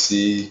 Well, we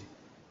see,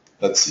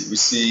 we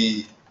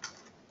see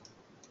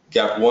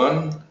gap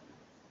 1,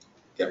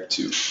 gap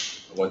 2,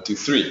 1, 2,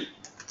 3.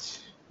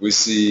 We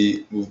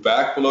see move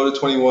back below the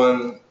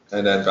 21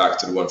 and then back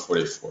to the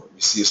 144.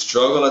 We see a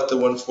struggle at the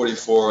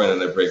 144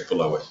 and then a break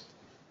below it.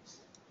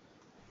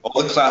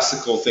 All the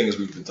classical things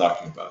we've been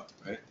talking about,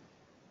 right?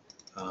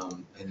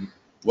 And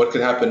what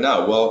could happen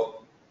now?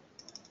 Well,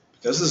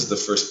 because this is the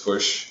first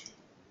push,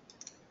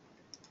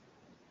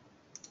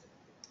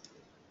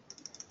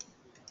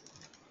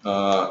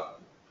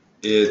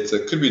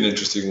 it could be an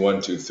interesting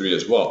 1, 2, 3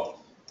 as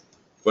well.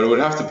 But it would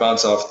have to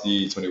bounce off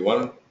the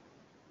 21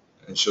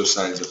 and show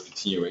signs of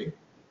continuing.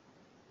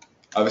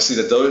 Obviously,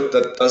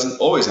 that doesn't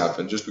always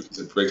happen. Just because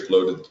it breaks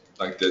below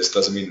like this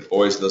doesn't mean it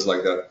always does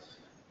like that.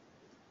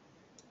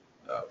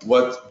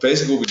 What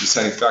basically will be the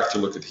deciding factor,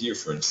 look at here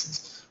for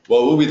instance.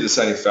 What will be the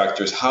deciding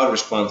factor is how it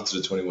responds to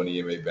the 21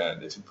 EMA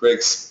band. If it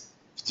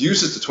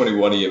uses the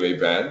 21 EMA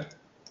band,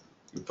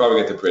 you'll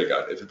probably get the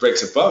breakout. If it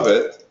breaks above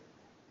it,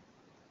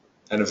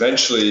 and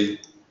eventually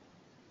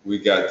we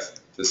get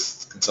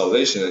this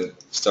consolidation and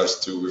starts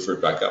to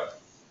revert back up.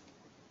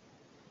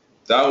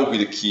 That will be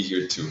the key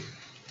here too.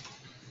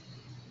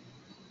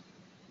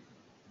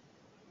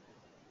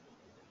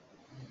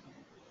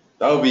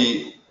 That would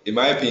be, in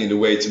my opinion, the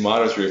way to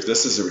monitor if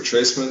this is a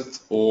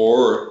retracement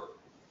or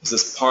is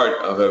this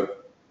part of a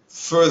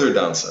further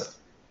downside.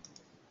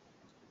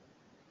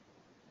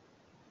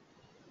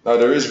 Now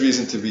there is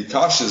reason to be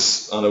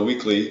cautious on a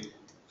weekly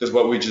because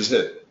what we just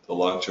hit, the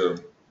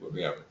long-term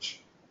moving average.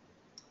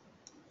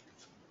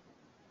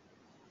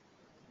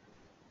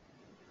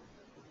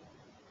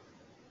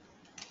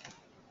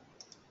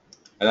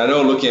 And I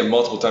know looking at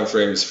multiple time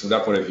frames from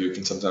that point of view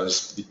can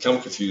sometimes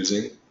become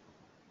confusing.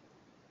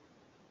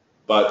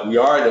 But we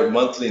are at a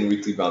monthly and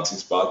weekly bouncing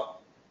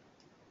spot,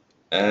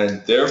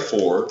 and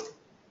therefore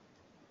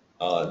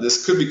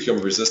this could become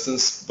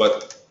resistance.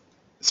 But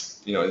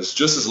it's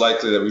just as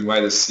likely that we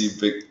might see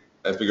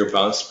a bigger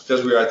bounce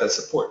because we are at that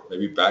support.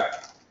 Maybe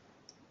back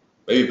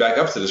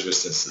up to this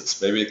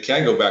resistance. Maybe it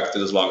can go back to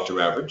this long-term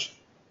average.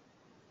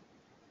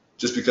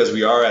 just because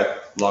we are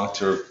at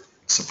long-term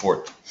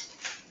support.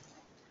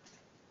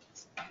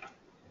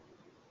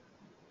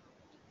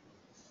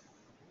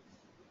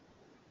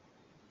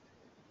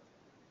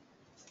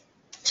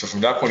 So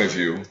from that point of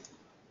view,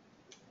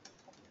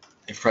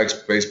 if price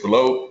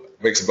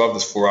breaks above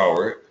this 4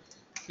 hour,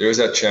 there is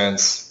that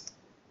chance,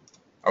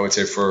 I would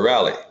say, for a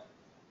rally.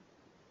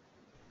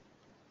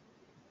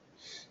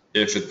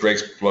 If it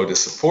breaks below the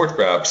support,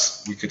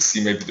 perhaps we could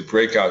see maybe the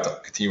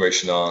breakout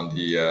continuation on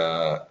the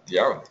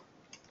hourly.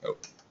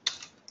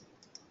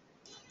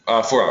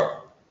 4 hour.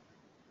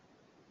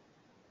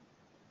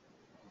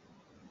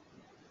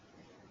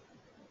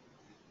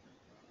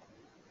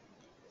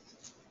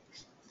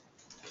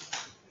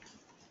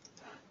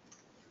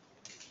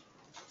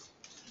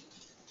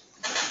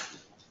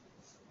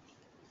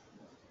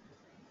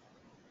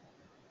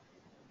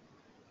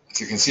 As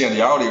you can see on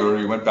the hourly, we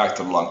already went back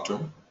to the long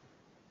term.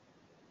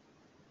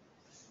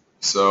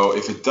 So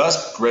if it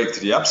does break to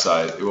the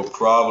upside, it will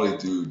probably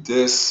do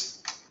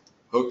this,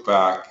 hook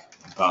back,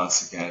 and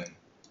bounce again,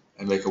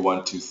 and make a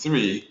 1, 2,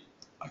 3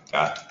 like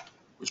that,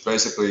 which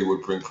basically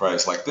would bring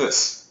price like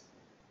this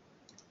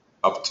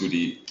up to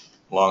the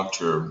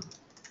long-term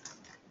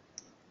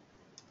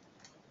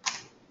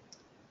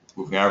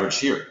moving average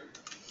here.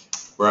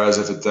 Whereas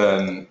if it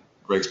then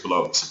breaks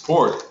below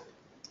support,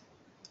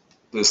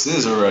 this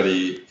is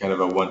already kind of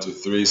a 1, 2,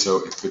 3, so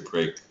it could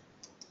break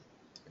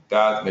like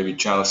that, maybe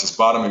challenge this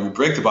bottom, maybe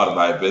break the bottom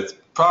by a bit,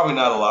 probably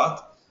not a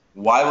lot.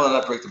 Why will it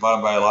not break the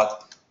bottom by a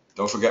lot?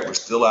 Don't forget, we're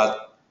still at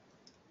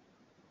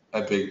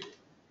a big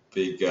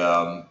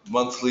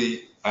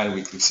monthly and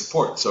weekly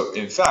support. So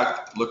in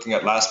fact, looking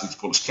at last week's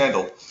bullish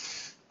candle,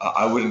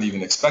 I wouldn't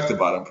even expect a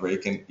bottom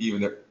break, and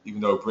even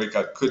though a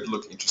breakout could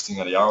look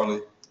interesting on the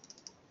hourly,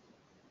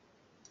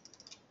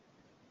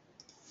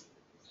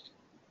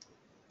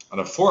 on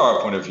a 4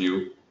 hour point of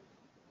view,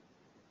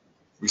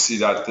 we see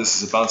that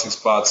this is a bouncing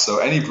spot, so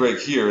any break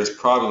here is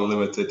probably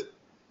limited,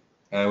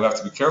 and we have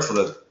to be careful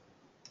that,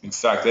 in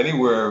fact,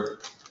 anywhere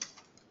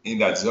in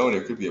that zone,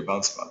 it could be a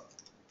bounce spot.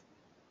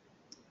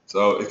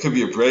 So it could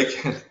be a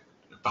break and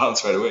a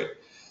bounce right away.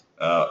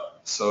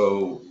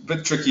 So a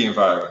bit tricky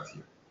environment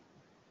here.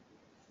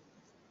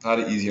 Not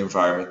an easy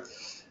environment.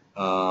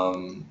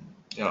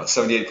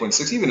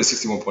 78.6, even a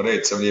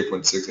 61.8,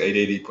 78.6,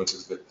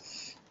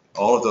 880.6,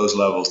 all of those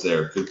levels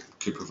there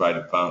could provide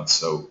a bounce.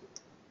 So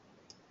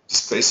the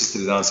spaces to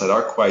the downside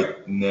are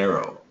quite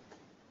narrow.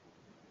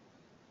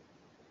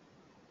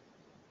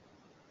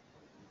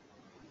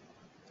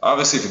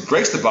 Obviously, if it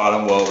breaks the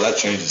bottom, well, that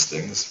changes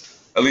things,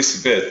 at least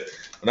a bit.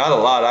 But not a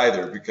lot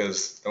either,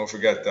 because don't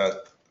forget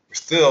that we're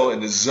still in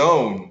the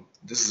zone.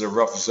 This is a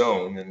rough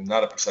zone and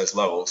not a precise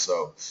level.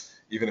 So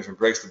even if it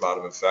breaks the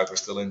bottom, in fact, we're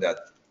still in that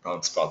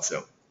bounce spot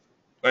zone.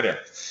 But yeah,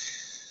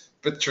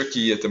 a bit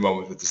tricky at the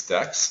moment with the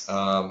stacks.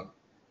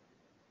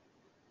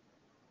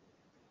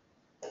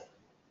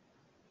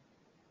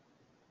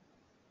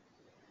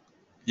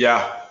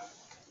 Yeah,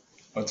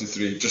 1, 2,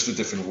 3, just a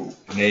different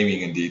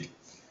naming indeed.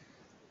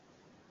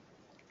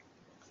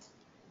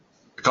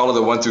 I call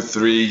it a 1, 2,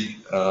 3.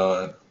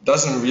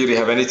 Doesn't really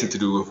have anything to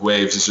do with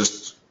waves. It's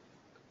just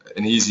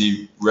an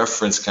easy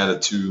reference kind of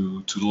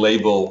to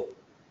label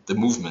the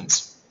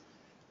movements.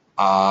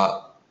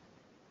 And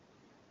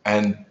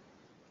it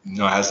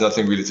has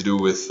nothing really to do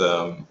with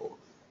the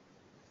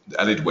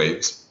Elliott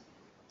waves.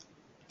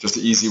 Just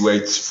an easy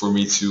way for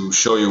me to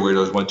show you where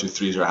those 1, 2,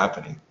 3s are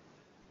happening.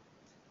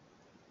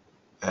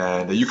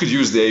 And you could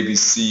use the A, B,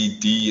 C,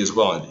 D as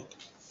well indeed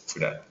for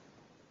that.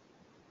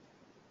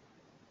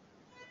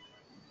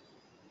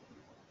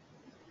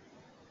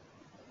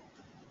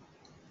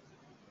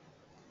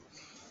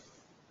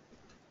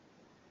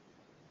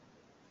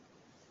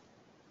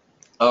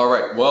 All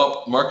right,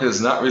 well, market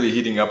is not really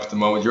heating up at the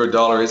moment. Euro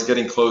dollar is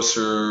getting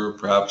closer,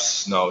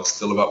 perhaps. No, it's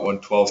still about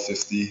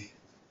 112.50.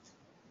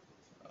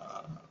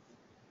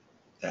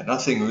 Yeah,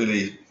 nothing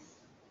really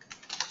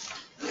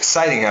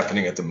exciting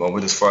happening at the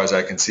moment as far as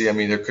I can see. I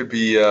mean, there could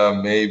be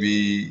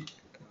maybe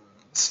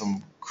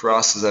some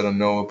crosses I don't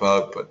know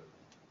about, but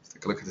let's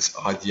take a look at this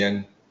odd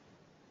yen.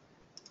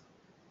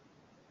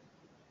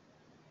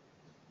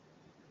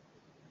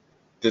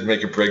 Did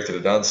make a break to the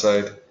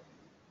downside.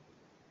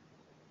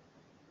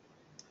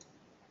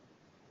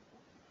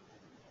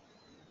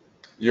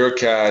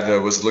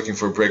 EuroCAD was looking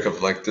for a break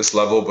of like this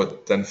level,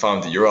 but then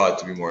found the euro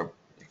to be more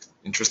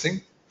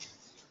interesting.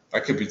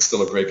 That could be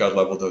still a breakout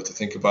level though to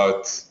think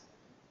about.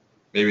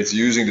 Maybe it's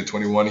using the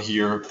 21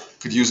 here.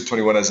 Could use the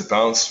 21 as a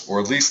bounce, or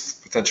at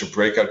least potential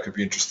breakout could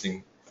be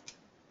interesting.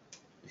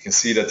 You can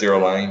see that they're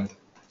aligned.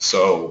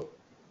 So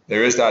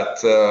there is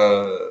that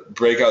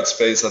breakout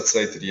space, let's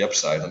say, to the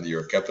upside on the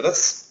EuroCAD, but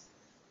that's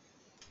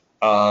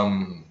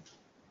more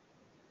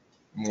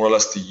or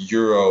less the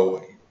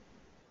euro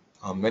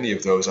on many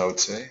of those, I would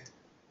say.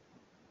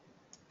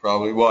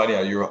 Probably, well,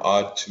 yeah, euro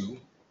odd 2.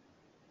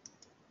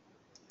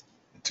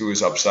 2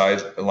 is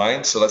upside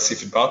aligned, so let's see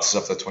if it bounces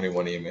off that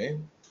 21 EMA.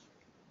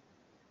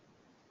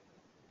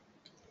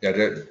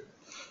 Yeah,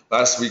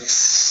 last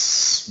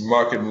week's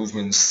market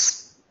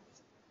movements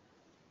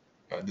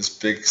This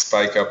big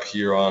spike up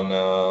here on,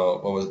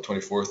 what was it,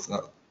 24th?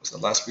 Was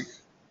that last week?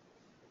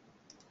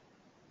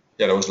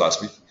 Yeah, that was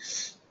last week.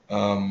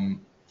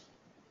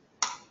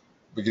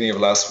 Beginning of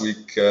last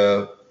week,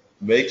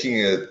 making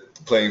the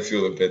playing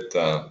field a bit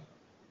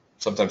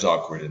sometimes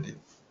awkward indeed.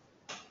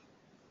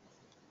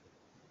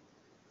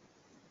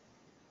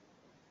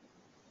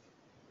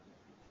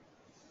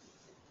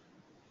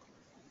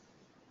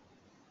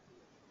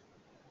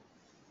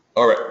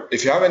 All right.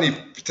 If you have any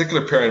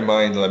particular pair in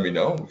mind, let me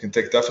know. We can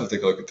definitely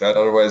take a look at that.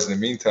 Otherwise, in the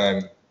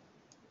meantime,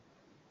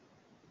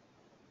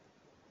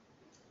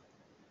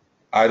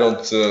 I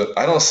don't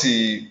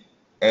see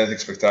anything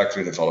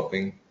spectacular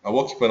developing. I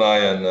will keep an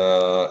eye on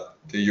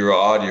the Euro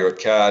AUD, Euro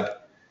CAD,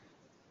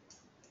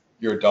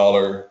 Euro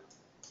dollar,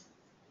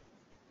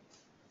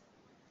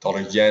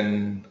 dollar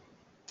yen,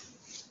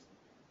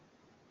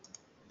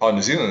 pound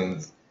New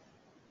Zealand.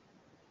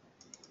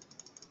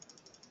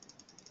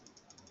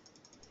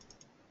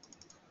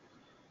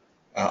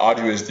 AUD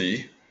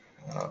USD,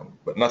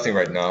 but nothing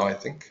right now, I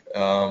think.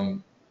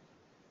 So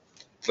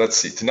let's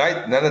see.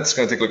 Tonight, Nanet's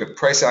going to take a look at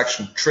price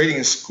action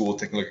trading school,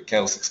 taking a look at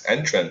candlesticks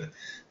and trend.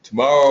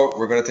 Tomorrow,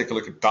 we're going to take a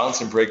look at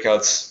bounce and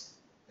breakouts,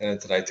 and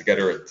tonight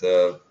together at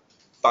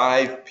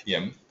 5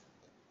 p.m.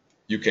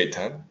 UK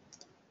time.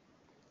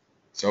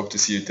 So hope to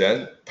see you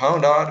then.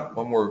 Pound odd,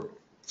 one more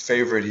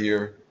favorite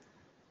here.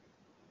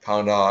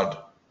 Pound odd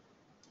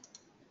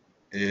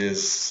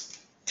is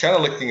kind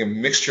of looking a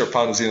mixture of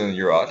pound New Zealand and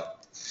euro odd.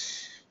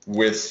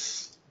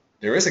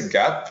 There is a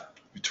gap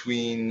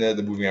between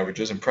the moving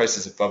averages and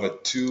prices above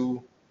it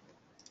too,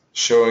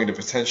 showing the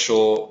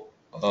potential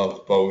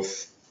of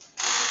both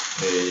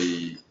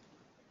a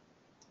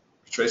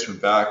retracement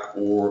back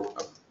or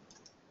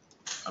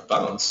a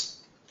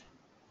bounce.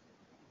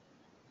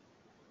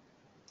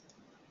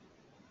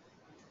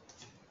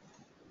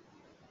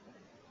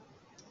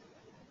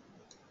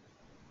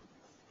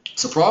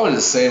 So probably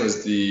the same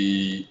as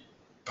the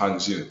pound New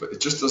Zealand, but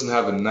it just doesn't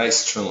have a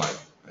nice trend line.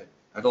 Right?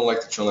 I don't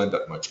like the trend line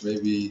that much.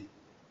 Maybe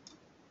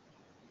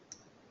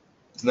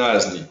it's not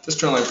as neat. This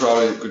trend line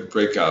probably could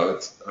break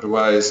out.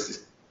 Otherwise, it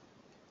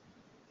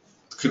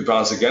could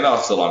bounce again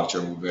off the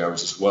long-term moving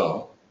average as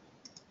well.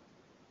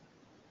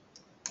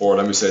 Or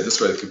let me say it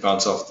this way, it could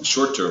bounce off the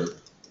short-term.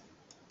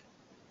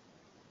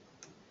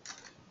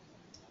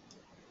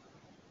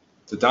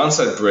 The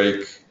downside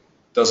break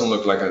doesn't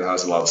look like it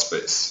has a lot of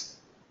space.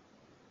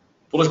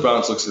 Bullish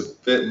bounce looks a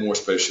bit more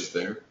spacious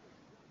there,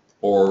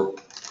 or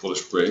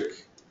bullish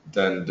break,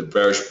 than the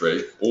bearish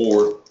break,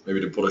 or maybe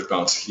the bullish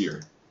bounce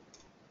here.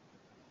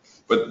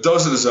 But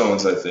those are the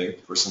zones, I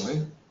think,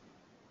 personally.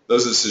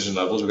 Those are decision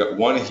levels. We've got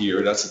one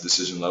here, that's a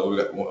decision level. We've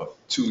got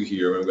two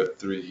here, and we've got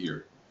three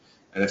here.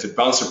 And if it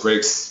bounces or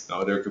breaks,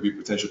 there could be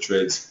potential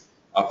trades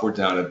up or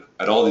down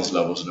at all these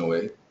levels in a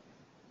way.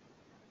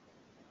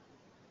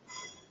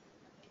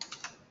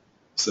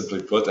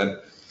 Simply put, and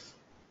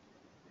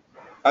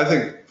I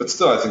think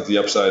the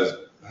upside is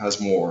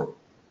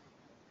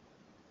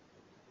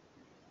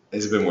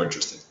a bit more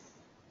interesting.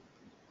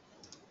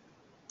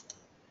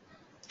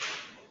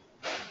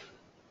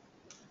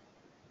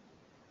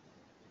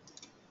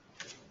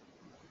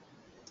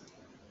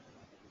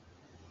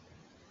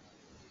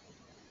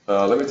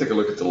 Let me take a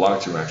look at the long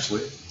term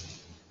actually.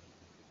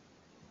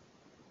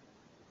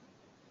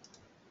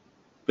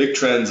 Big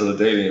trends on the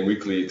daily and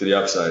weekly to the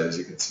upside, as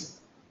you can see.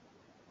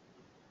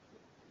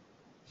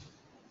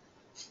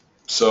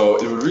 So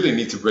it would really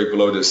need to break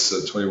below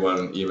this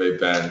 21 EMA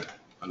band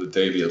on the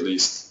daily at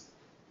least.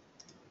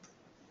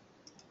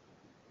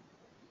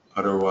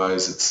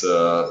 Otherwise,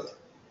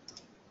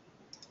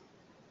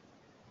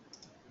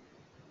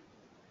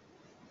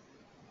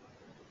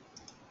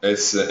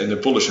 it's in a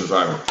bullish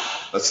environment.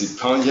 Let's see,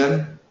 pound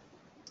yen.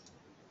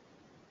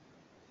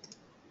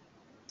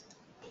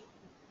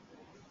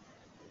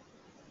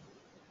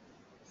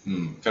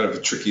 Kind of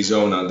a tricky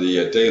zone on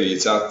the daily.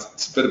 It's a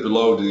bit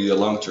below the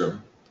long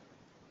term,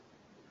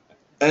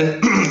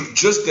 and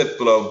just get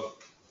below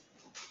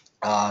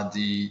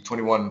the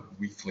 21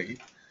 weekly.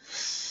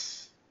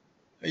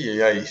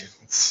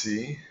 Let's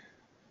see.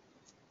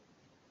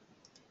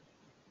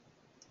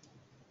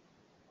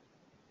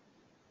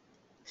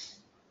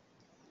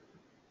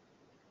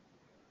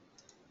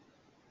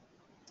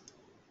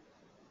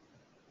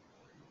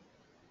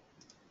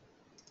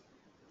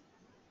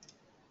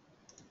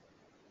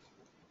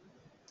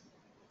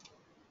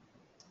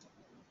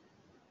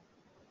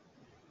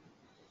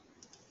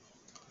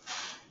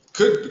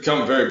 Could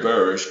become very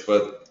bearish,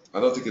 but I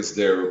don't think it's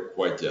there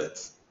quite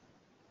yet.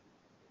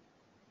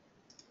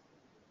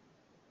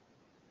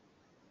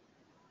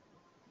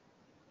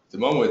 At the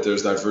moment,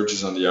 there's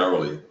divergence on the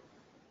hourly.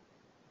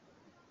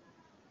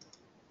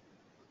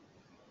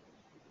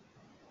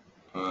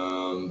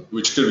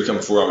 Which could become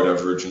 4-hour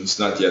divergence,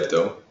 not yet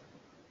though.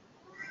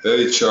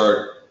 Daily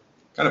chart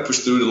kind of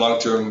pushed through the long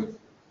term.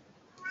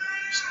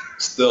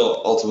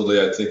 Still,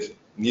 ultimately, I think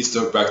needs to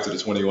hook back to the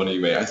 21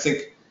 EMA. I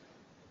think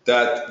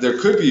that there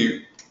could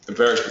be a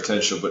bearish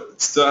potential, but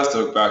it still has to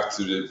hook back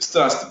to the,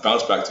 still has to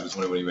bounce back to the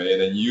 20 EMA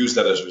and then use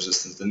that as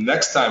resistance. The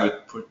next time it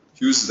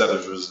uses that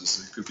as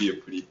resistance, it could be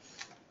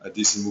a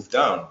decent move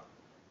down.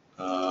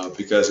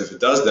 Because if it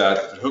does that,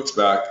 if it hooks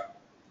back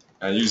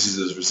and uses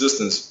it as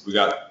resistance, we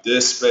got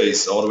this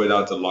space all the way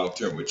down to the long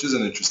term, which is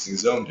an interesting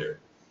zone there.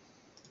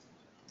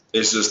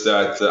 It's just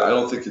that I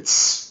don't think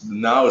it's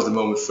now is the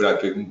moment for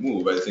that big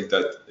move. I think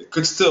that it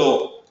could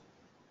still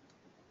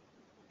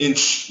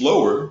inch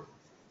lower.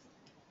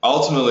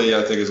 Ultimately,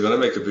 I think it's going to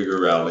make a bigger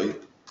rally,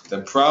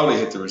 then probably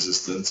hit the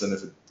resistance, and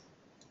if it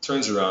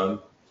turns around,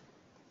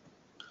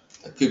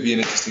 that could be an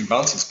interesting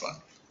bouncing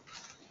spot.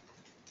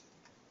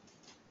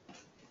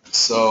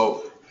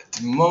 So at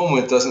the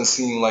moment, it doesn't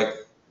seem like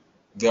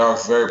there are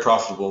very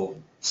profitable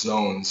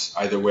zones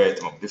either way at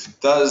the moment. If it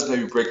does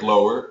maybe break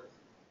lower,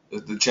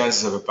 the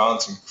chances of a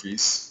bounce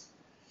increase.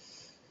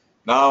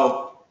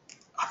 Now,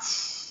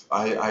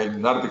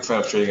 I'm not a big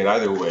fan of trading it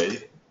either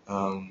way.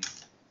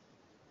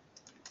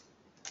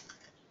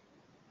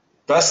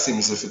 Best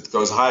seems if it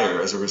goes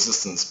higher as a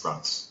resistance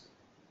bounce.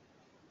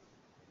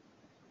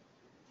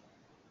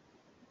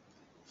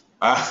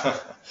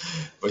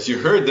 What you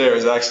heard there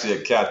is actually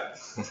a cat.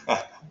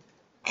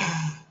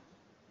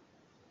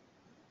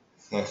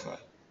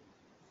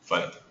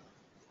 Funny.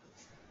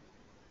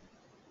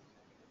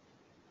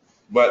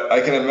 But I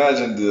can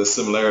imagine the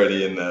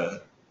similarity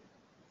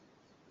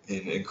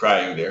in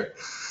crying there.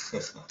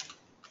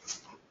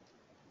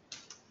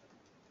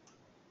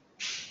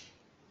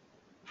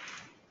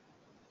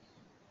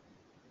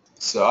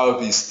 So I would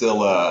be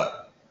still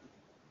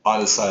on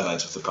the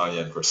sidelines with the pound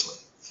yen personally.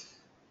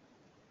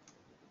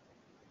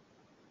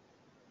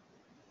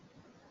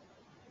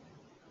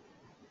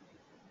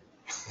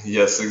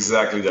 Yes,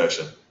 exactly,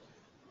 Darshan.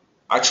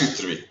 Actually,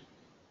 three.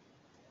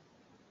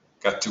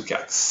 Got two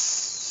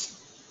cats.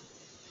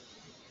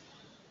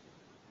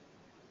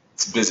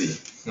 It's busy.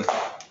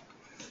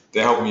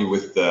 They help me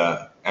with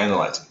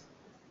analyzing.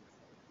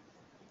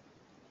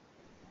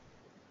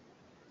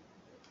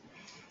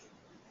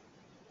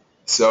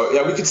 So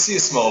yeah, we could see a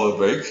small little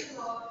break,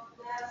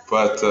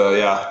 but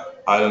yeah,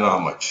 I don't know how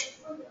much.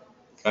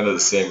 Kind of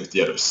the same with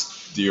the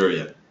others, the euro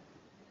yen.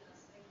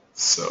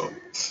 So,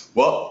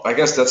 well, I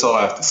guess that's all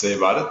I have to say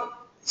about it.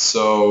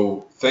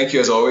 So, thank you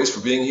as always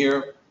for being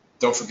here.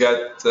 Don't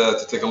forget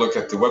to take a look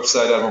at the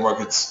website, Admiral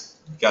Markets.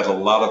 We've got a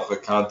lot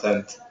of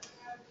content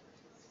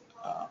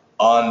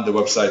on the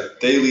website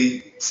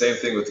daily. Same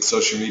thing with the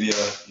social media.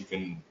 You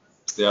can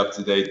stay up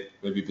to date,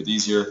 maybe a bit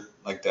easier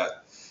like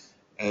that.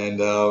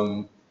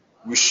 And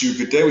wish you a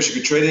good day, wish you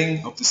good trading.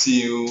 Hope to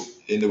see you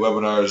in the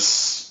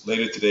webinars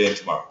later today and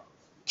tomorrow.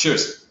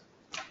 Cheers.